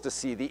fails to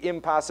see the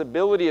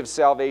impossibility of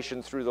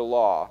salvation through the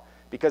law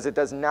because it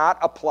does not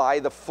apply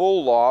the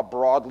full law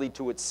broadly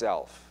to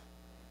itself.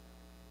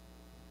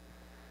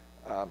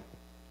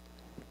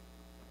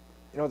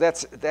 You know,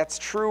 that's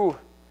true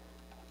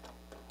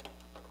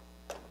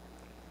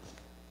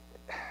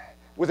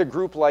with a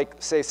group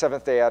like, say,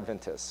 Seventh-day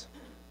Adventists,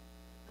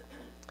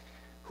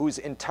 whose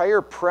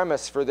entire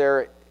premise for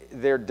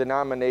their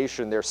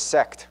denomination, their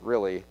sect,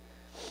 really,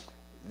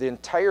 the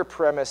entire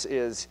premise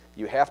is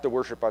you have to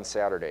worship on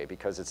Saturday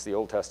because it's the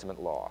Old Testament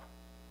law.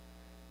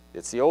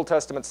 It's the Old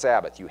Testament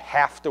Sabbath. You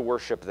have to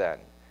worship then.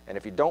 And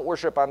if you don't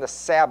worship on the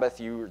Sabbath,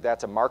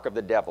 that's a mark of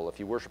the devil. If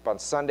you worship on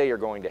Sunday, you're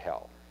going to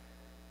hell.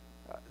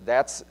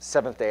 That's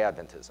Seventh-day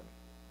Adventism.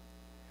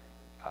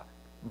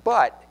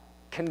 But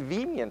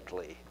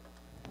conveniently,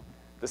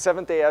 the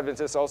Seventh-day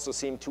Adventists also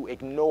seem to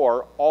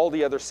ignore all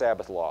the other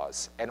Sabbath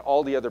laws and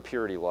all the other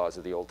purity laws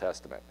of the Old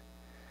Testament.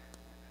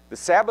 The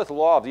Sabbath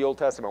law of the Old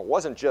Testament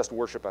wasn't just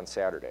worship on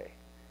Saturday.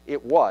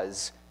 It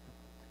was,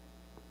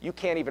 you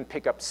can't even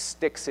pick up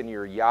sticks in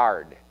your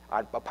yard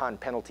upon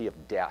penalty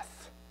of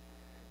death.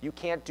 You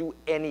can't do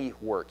any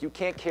work. You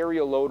can't carry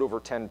a load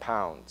over 10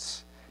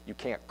 pounds. You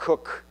can't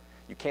cook.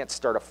 You can't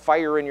start a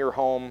fire in your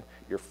home.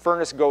 Your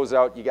furnace goes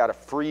out. You got to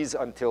freeze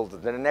until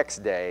the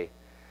next day.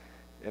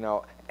 You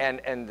know,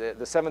 and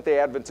the Seventh-day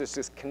Adventists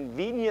just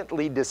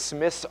conveniently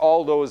dismiss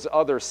all those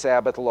other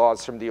Sabbath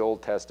laws from the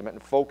Old Testament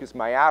and focus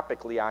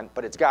myopically on,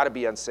 but it's got to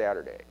be on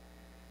Saturday.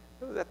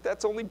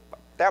 That's only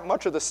that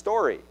much of the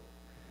story.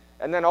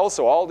 And then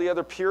also all the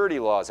other purity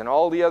laws and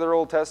all the other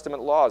Old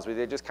Testament laws, where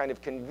they just kind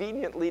of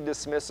conveniently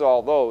dismiss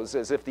all those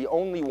as if the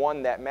only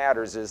one that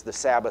matters is the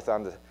Sabbath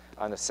on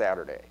a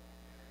Saturday.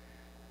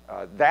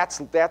 That's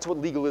what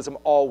legalism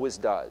always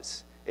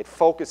does. It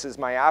focuses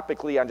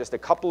myopically on just a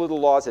couple of the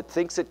laws it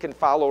thinks it can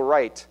follow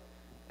right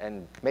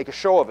and make a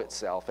show of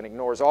itself, and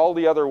ignores all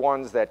the other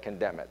ones that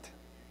condemn it.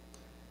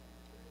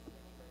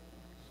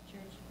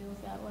 Church feels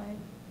that way.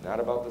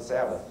 Not about the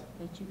Sabbath.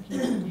 That you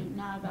can't do,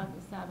 not about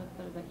the Sabbath,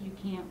 but that you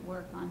can't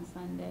work on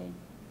Sunday.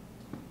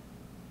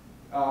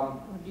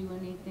 Or do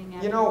anything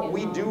after you know,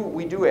 you get home.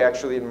 we do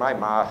actually, and my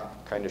ma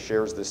kind of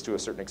shares this to a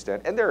certain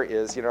extent, and there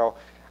is, you know,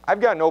 I've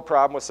got no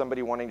problem with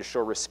somebody wanting to show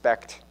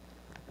respect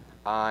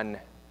on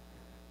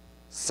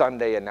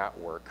Sunday and not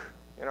work.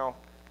 You know,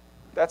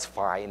 that's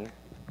fine.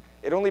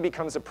 It only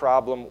becomes a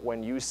problem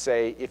when you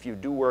say if you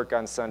do work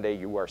on Sunday,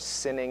 you are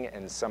sinning,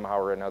 and somehow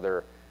or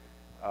another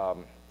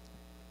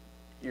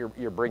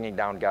you're bringing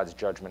down God's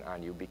judgment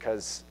on you,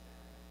 because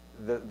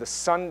the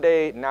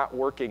Sunday not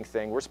working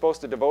thing, we're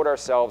supposed to devote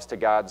ourselves to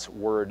God's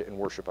word and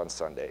worship on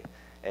Sunday.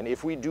 And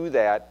if we do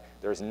that,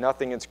 there's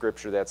nothing in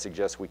Scripture that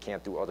suggests we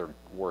can't do other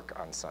work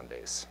on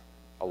Sundays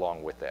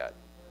along with that.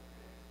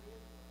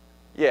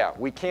 Yeah,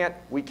 we can't.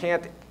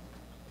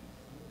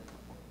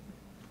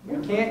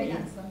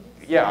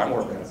 Yeah, I'm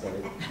working on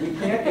Sunday. We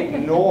can't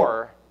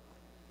ignore.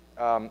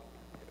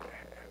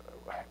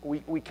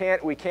 We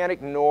can't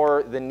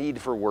ignore the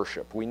need for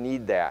worship. We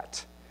need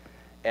that,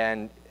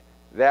 and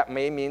that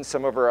may mean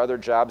some of our other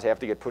jobs have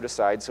to get put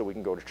aside so we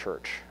can go to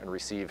church and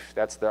receive.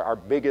 That's our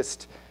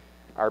biggest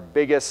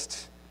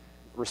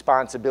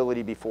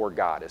responsibility before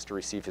God, is to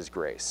receive his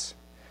grace.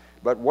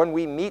 But when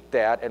we meet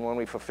that and when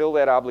we fulfill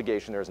that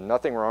obligation, there's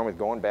nothing wrong with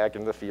going back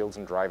into the fields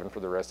and driving for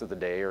the rest of the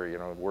day,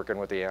 or working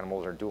with the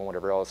animals, or doing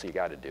whatever else you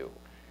got to do.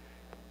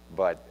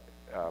 But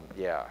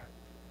yeah,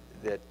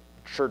 that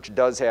church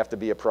does have to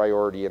be a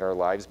priority in our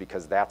lives,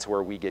 because that's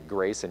where we get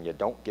grace, and you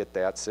don't get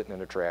that sitting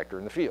in a tractor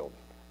in the field.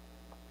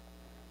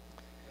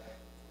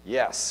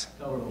 Yes?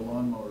 Tell her the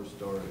lawnmower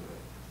story.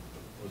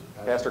 Was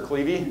it Pastor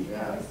Clevey?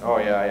 Yeah. Oh,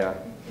 yeah.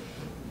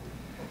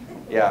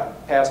 Yeah,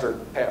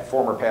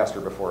 former pastor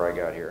before I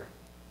got here.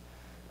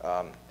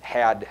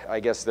 I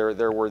guess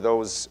there were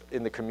those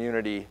in the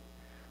community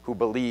who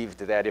believed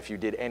that if you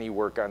did any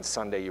work on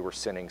Sunday, you were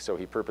sinning, so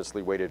he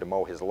purposely waited to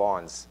mow his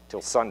lawns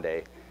till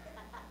Sunday,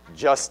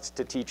 just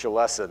to teach a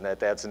lesson that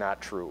that's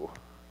not true.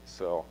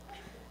 So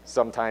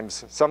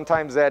sometimes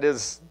that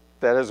is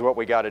what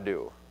we got to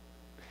do.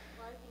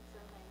 Well, I think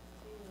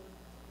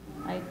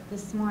sometimes too.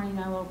 This morning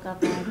I woke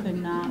up and I could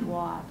not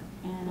walk,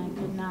 and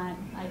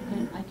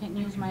I couldn't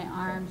use my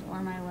arms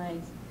or my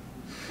legs,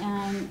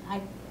 and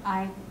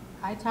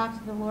I talked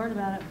to the Lord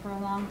about it for a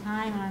long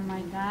time, and I'm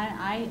like, God,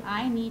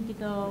 I need to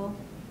go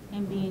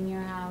and be in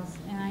your house,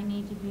 and I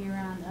need to be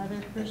around other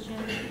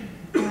Christians,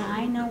 and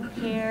I don't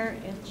care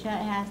if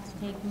Chet has to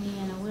take me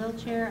in a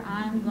wheelchair,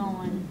 I'm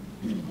going.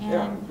 And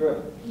Yeah,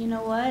 good. you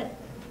know what?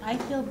 I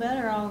feel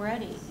better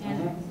already,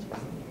 and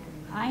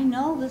I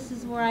know this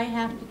is where I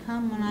have to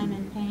come when I'm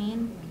in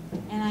pain,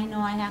 and I know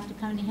I have to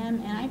come to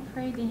him, and I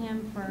prayed to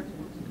him for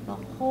the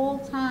whole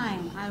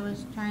time I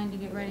was trying to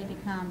get ready to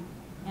come.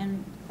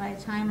 And by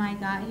the time I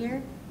got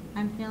here,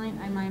 I'm feeling,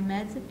 my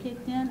meds have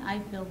kicked in, I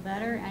feel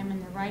better, I'm in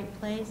the right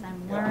place,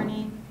 I'm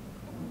learning,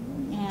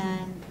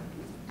 and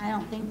I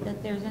don't think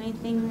that there's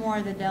anything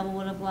more the devil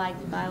would have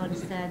liked if I would have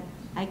said,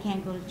 I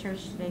can't go to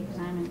church today because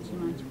I'm in too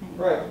much pain.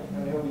 Right,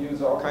 and he'll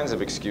use all kinds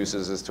of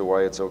excuses as to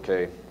why it's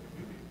okay.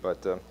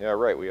 But yeah,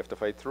 right, we have to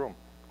fight through them.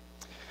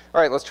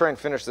 All right, let's try and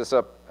finish this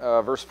up.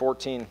 Verse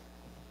 14.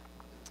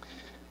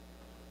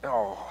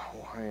 Oh,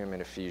 I am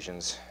in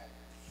Ephesians.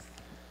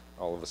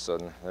 All of a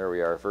sudden, there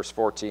we are, verse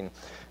 14.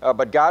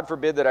 But God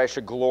forbid that I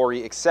should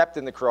glory except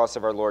in the cross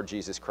of our Lord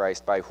Jesus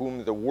Christ, by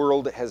whom the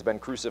world has been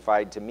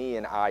crucified to me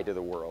and I to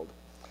the world.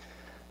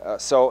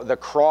 So the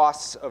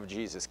cross of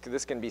Jesus,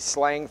 this can be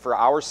slang for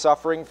our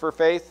suffering for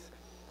faith,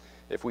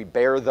 if we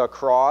bear the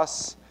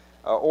cross,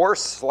 or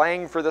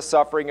slang for the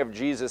suffering of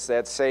Jesus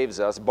that saves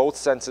us. Both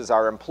senses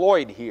are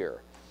employed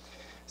here.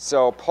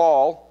 So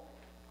Paul,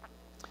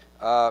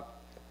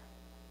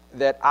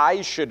 that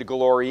I should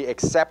glory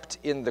except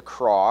in the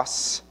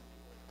cross.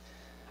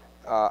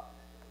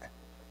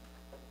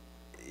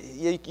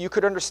 You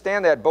could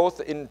understand that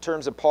both in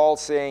terms of Paul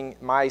saying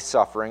my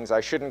sufferings, I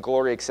shouldn't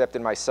glory except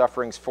in my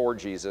sufferings for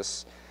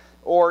Jesus,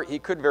 or he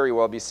could very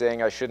well be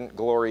saying I shouldn't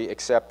glory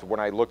except when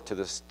I look to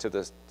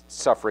the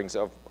sufferings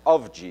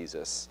of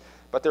Jesus.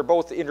 But they're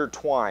both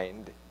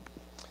intertwined.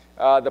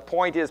 The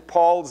point is,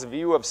 Paul's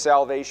view of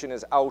salvation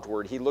is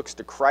outward. He looks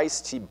to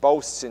Christ. He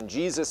boasts in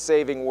Jesus'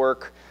 saving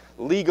work.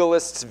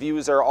 Legalists'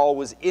 views are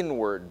always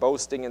inward,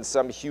 boasting in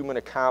some human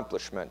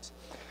accomplishment.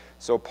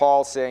 So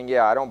Paul's saying,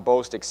 yeah, I don't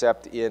boast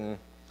except in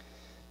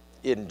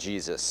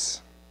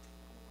Jesus,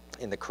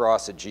 in the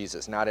cross of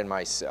Jesus, not in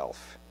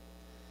myself.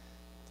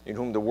 In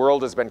whom the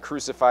world has been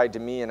crucified to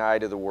me and I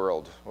to the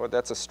world. Well,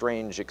 that's a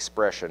strange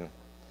expression.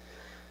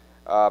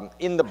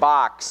 In the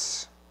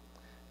box,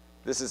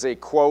 this is a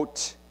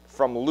quote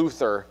from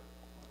Luther.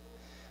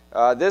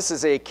 This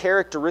is a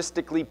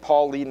characteristically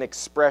Pauline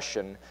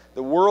expression.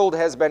 The world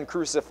has been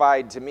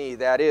crucified to me.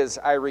 That is,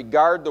 I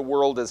regard the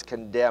world as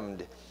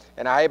condemned.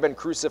 And I have been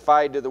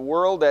crucified to the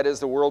world. That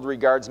is, the world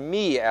regards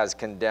me as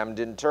condemned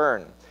in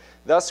turn.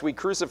 Thus we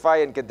crucify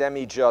and condemn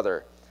each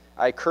other.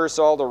 I curse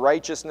all the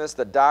righteousness,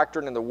 the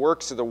doctrine, and the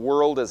works of the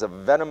world as a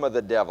venom of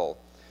the devil.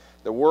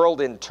 The world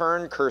in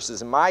turn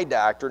curses my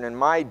doctrine and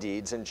my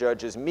deeds and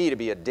judges me to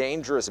be a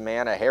dangerous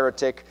man, a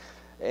heretic,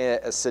 a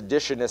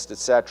seditionist,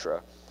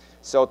 etc.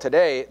 So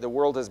today, the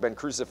world has been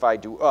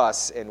crucified to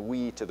us and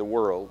we to the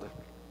world.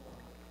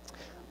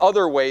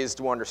 Other ways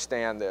to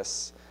understand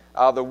this.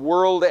 The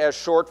world as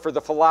short for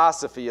the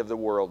philosophy of the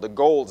world, the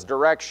goals,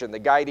 direction, the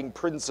guiding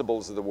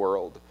principles of the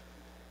world.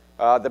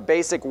 The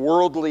basic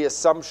worldly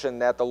assumption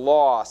that the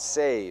law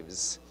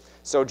saves.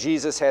 So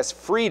Jesus has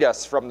freed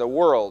us from the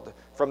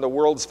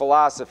world's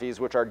philosophies,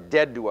 which are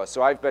dead to us.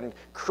 So I've been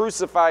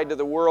crucified to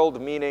the world,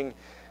 meaning,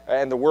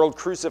 and the world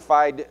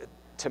crucified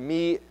to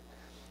me,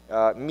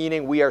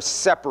 meaning we are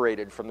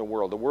separated from the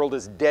world. The world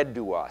is dead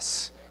to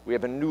us. We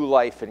have a new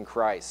life in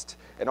Christ.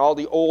 And all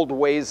the old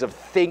ways of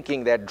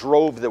thinking that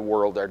drove the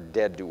world are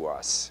dead to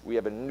us. We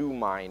have a new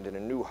mind and a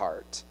new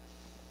heart.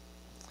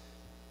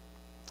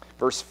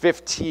 Verse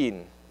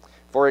 15,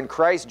 for in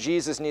Christ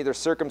Jesus neither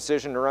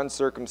circumcision nor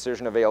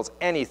uncircumcision avails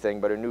anything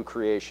but a new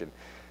creation.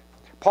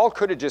 Paul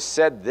could have just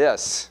said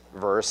this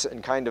verse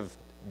and kind of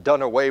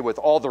done away with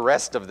all the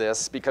rest of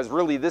this, because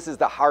really this is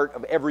the heart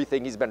of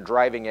everything he's been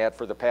driving at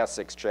for the past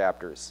 6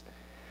 chapters.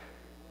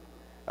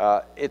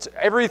 It's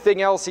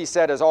everything else he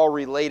said is all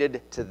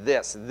related to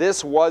this.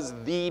 This was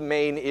the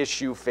main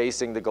issue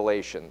facing the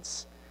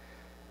Galatians.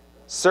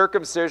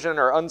 Circumcision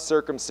or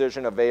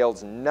uncircumcision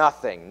avails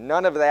nothing.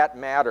 None of that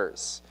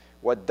matters.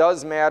 What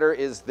does matter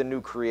is the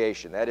new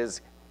creation.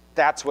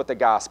 That's what the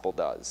gospel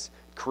does.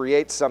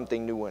 Create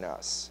something new in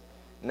us,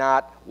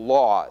 not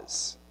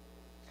laws.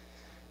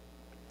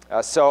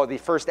 So the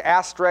first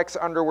asterisk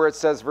under where it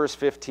says verse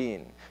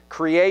 15.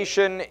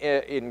 Creation,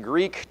 in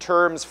Greek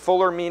terms,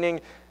 fuller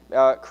meaning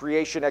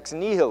creation ex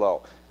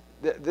nihilo.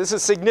 This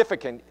is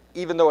significant,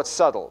 even though it's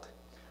subtle.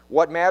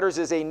 What matters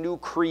is a new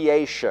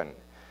creation.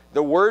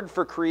 The word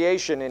for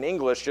creation in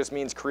English just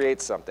means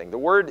create something.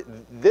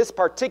 This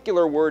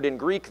particular word in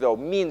Greek, though,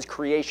 means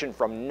creation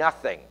from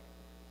nothing.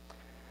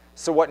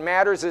 So what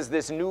matters is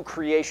this new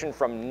creation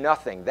from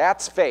nothing.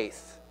 That's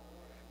faith.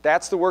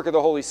 That's the work of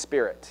the Holy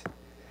Spirit.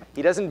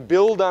 He doesn't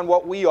build on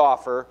what we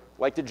offer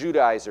like the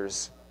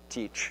Judaizers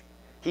teach.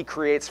 He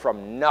creates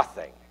from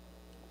nothing.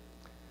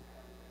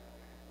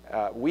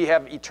 We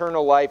have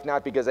eternal life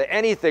not because of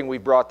anything we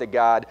brought to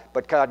God,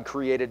 but God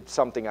created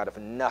something out of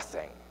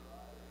nothing.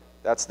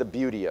 That's the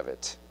beauty of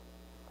it.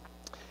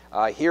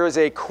 Here is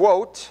a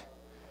quote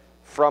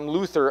from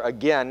Luther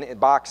again, in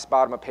box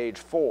bottom of page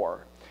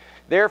 4.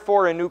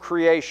 Therefore, a new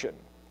creation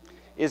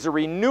is a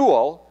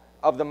renewal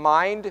of the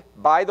mind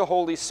by the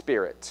Holy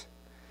Spirit.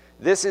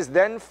 This is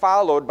then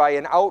followed by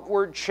an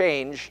outward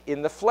change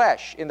in the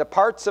flesh, in the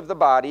parts of the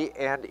body,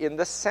 and in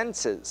the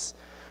senses.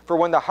 For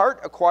when the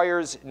heart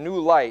acquires new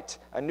light,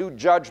 a new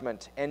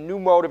judgment, and new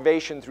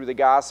motivation through the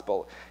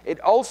gospel, it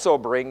also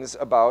brings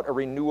about a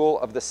renewal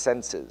of the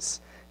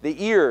senses.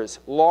 The ears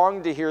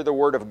long to hear the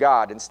word of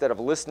God instead of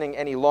listening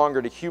any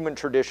longer to human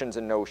traditions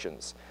and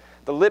notions.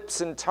 The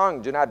lips and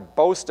tongue do not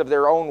boast of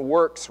their own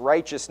works,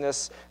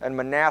 righteousness, and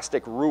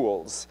monastic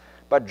rules,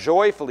 but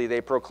joyfully they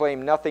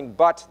proclaim nothing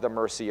but the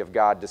mercy of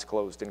God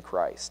disclosed in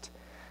Christ.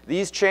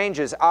 These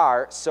changes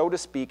are, so to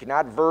speak,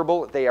 not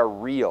verbal, they are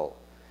real.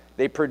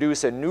 They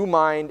produce a new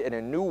mind and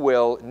a new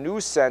will, new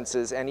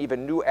senses, and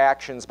even new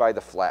actions by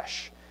the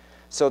flesh,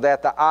 so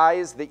that the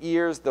eyes, the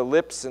ears, the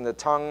lips, and the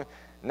tongue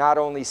not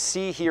only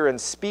see, hear, and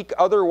speak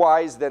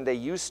otherwise than they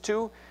used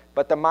to,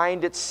 but the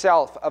mind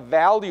itself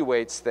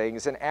evaluates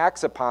things and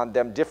acts upon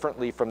them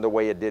differently from the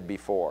way it did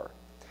before.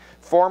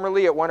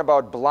 Formerly, it went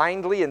about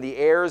blindly in the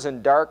airs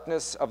and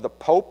darkness of the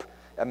Pope,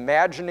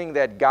 imagining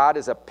that God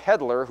is a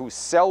peddler who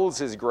sells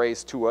his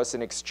grace to us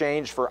in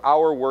exchange for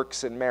our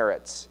works and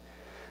merits.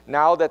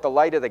 Now that the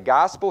light of the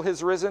gospel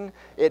has risen,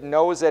 it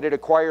knows that it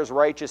acquires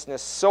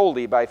righteousness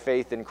solely by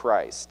faith in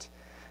Christ.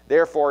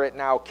 Therefore, it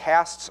now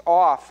casts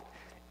off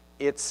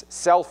its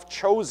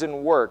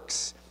self-chosen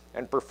works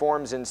and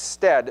performs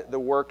instead the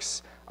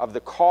works of the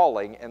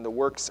calling and the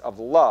works of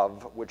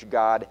love which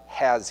God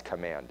has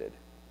commanded.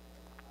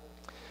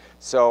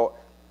 So,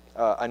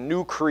 a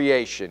new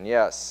creation,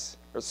 yes.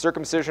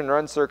 Circumcision or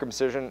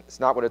uncircumcision,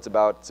 it's not what it's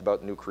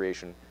about new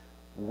creation.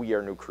 We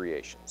are new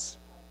creations.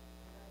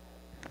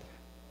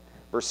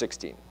 Verse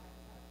 16.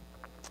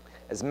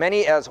 As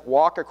many as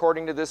walk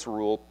according to this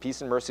rule,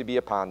 peace and mercy be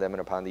upon them and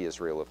upon the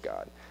Israel of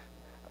God.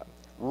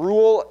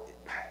 Rule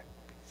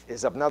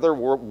is another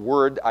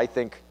word, I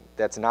think,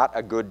 that's not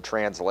a good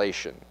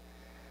translation.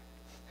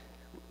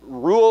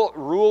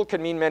 Rule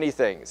can mean many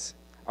things.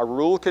 A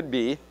rule could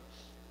be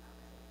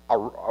a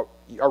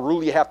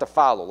rule you have to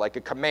follow, like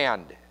a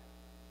command.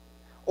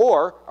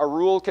 Or a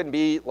rule can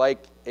be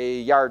like a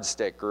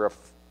yardstick or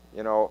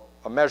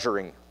a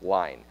measuring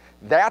line.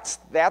 That's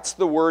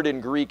the word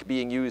in Greek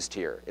being used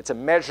here. It's a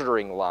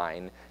measuring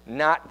line,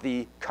 not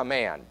the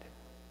command.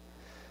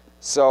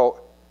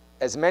 So,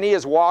 as many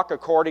as walk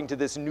according to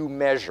this new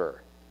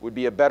measure would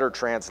be a better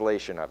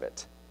translation of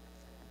it.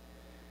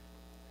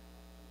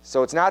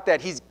 So it's not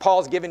that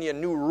Paul's giving you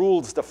new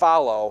rules to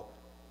follow.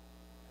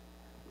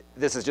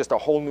 This is just a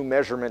whole new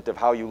measurement of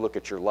how you look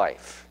at your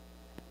life.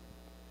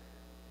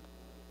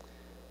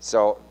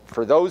 So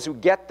for those who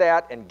get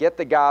that and get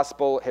the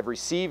gospel, have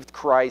received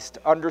Christ,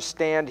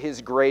 understand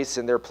his grace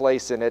and their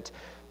place in it,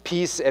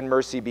 peace and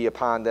mercy be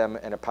upon them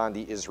and upon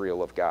the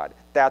Israel of God.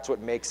 That's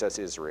what makes us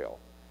Israel.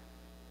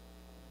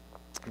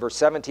 Verse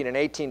 17 and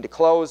 18 to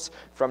close.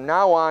 From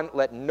now on,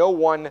 let no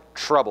one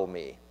trouble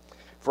me,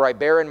 for I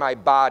bear in my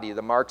body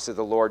the marks of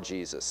the Lord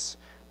Jesus.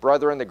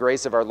 Brethren, the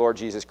grace of our Lord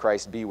Jesus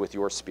Christ be with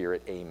your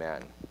spirit.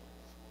 Amen.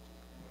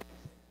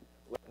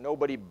 Let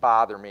nobody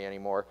bother me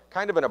anymore.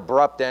 Kind of an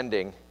abrupt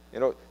ending.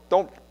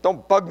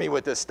 Don't bug me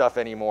with this stuff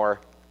anymore.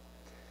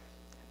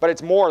 But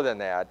it's more than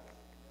that.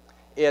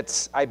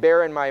 It's, I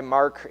bear in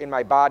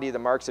my body the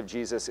marks of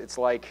Jesus. It's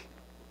like,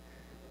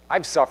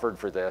 I've suffered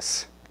for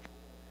this.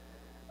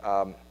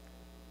 I've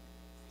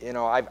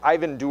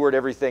endured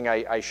everything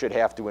I should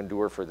have to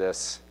endure for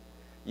this.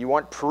 You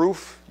want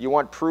proof? You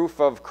want proof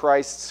of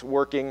Christ's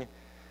working?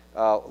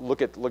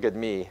 Look at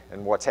me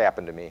and what's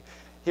happened to me.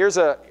 Here's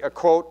a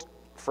quote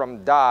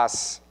from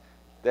Das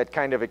that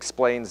kind of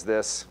explains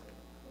this.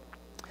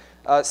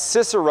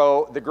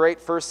 Cicero, the great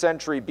first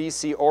century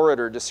BC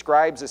orator,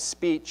 describes a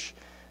speech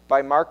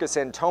by Marcus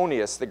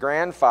Antonius, the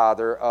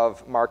grandfather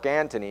of Mark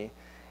Antony,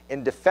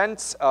 in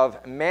defense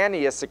of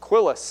Manius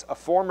Aquilus, a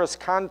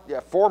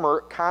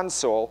former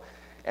consul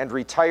and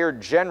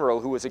retired general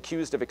who was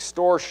accused of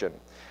extortion.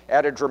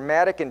 At a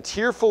dramatic and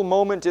tearful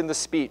moment in the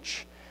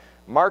speech,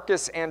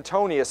 Marcus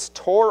Antonius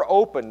tore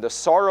open the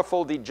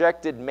sorrowful,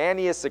 dejected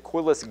Manius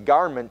Aquilus'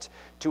 garment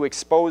to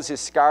expose his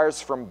scars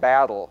from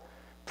battle,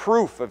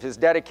 proof of his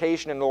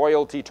dedication and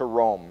loyalty to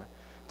Rome.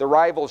 The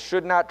rival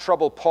should not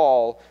trouble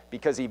Paul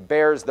because he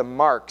bears the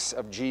marks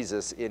of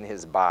Jesus in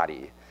his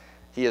body.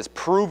 He has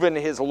proven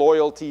his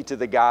loyalty to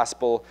the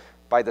gospel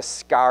by the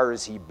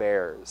scars he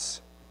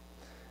bears.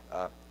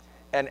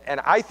 And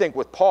I think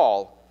with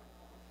Paul,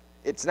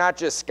 it's not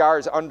just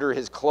scars under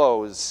his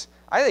clothes.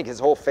 I think his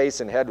whole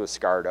face and head was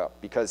scarred up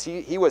because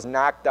he was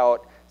knocked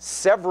out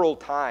several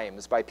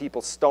times by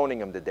people stoning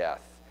him to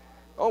death.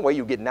 The only way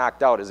you get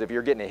knocked out is if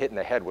you're getting hit in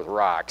the head with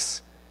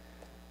rocks.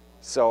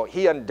 So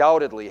he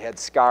undoubtedly had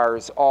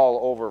scars all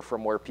over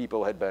from where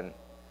people had been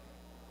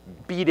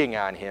beating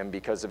on him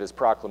because of his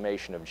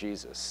proclamation of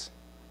Jesus.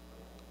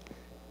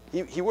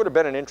 He would have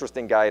been an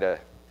interesting guy to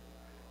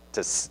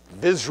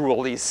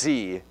visually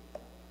see.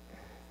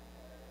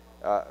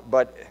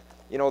 But,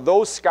 you know,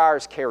 those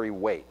scars carry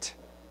weight.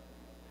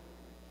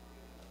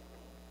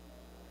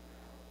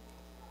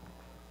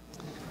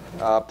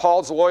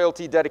 Paul's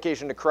loyalty,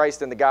 dedication to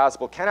Christ and the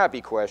gospel cannot be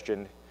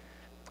questioned.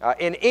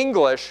 In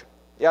English,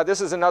 yeah,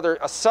 this is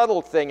a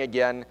subtle thing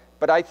again,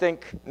 but I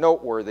think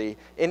noteworthy.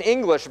 In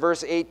English,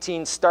 verse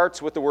 18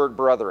 starts with the word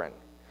brethren.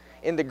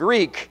 In the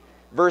Greek,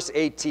 verse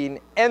 18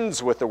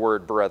 ends with the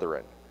word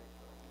brethren.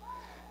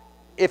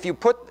 If you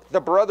put the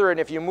brethren,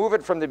 if you move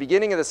it from the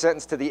beginning of the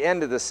sentence to the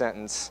end of the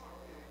sentence,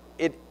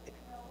 it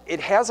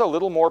has a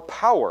little more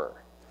power.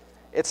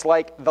 It's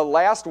like the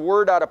last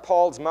word out of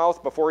Paul's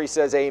mouth before he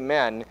says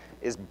amen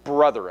is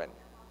brethren.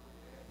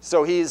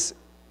 So he's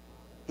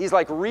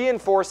like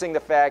reinforcing the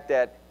fact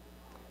that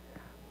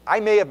I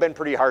may have been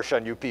pretty harsh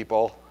on you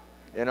people.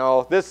 You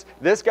know, this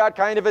got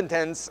kind of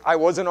intense. I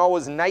wasn't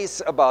always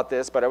nice about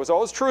this, but I was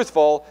always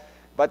truthful.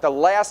 But the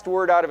last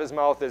word out of his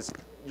mouth is,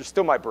 you're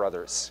still my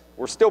brothers.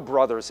 We're still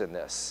brothers in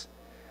this.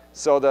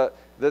 So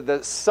the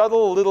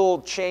subtle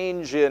little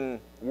change in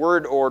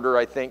word order,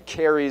 I think,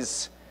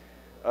 carries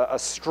a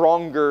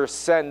stronger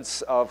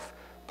sense of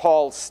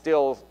Paul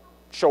still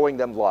showing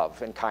them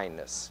love and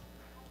kindness.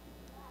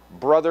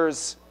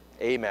 Brothers,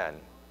 amen.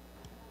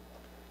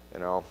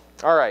 You know,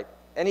 all right.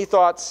 Any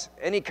thoughts,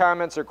 any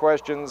comments or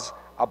questions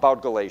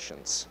about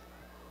Galatians?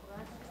 Well,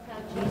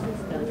 that's how Jesus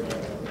does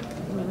it.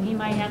 I mean, he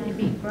might have to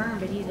be firm,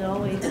 but he's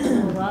always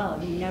full of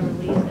love. He never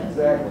leaves us.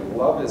 Exactly.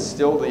 Love is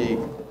still the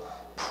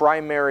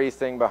primary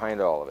thing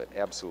behind all of it.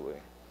 Absolutely.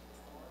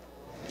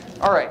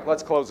 All right,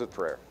 let's close with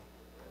prayer.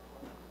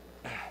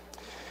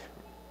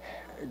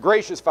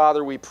 Gracious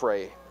Father, we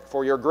pray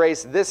for your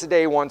grace this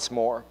day once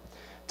more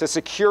to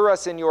secure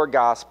us in your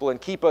gospel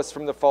and keep us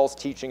from the false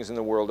teachings in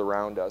the world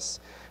around us.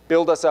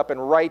 Build us up in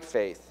right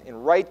faith, in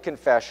right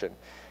confession,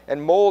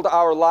 and mold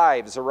our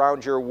lives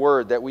around your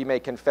word that we may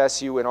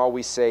confess you in all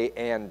we say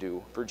and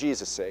do. For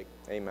Jesus' sake,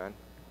 amen.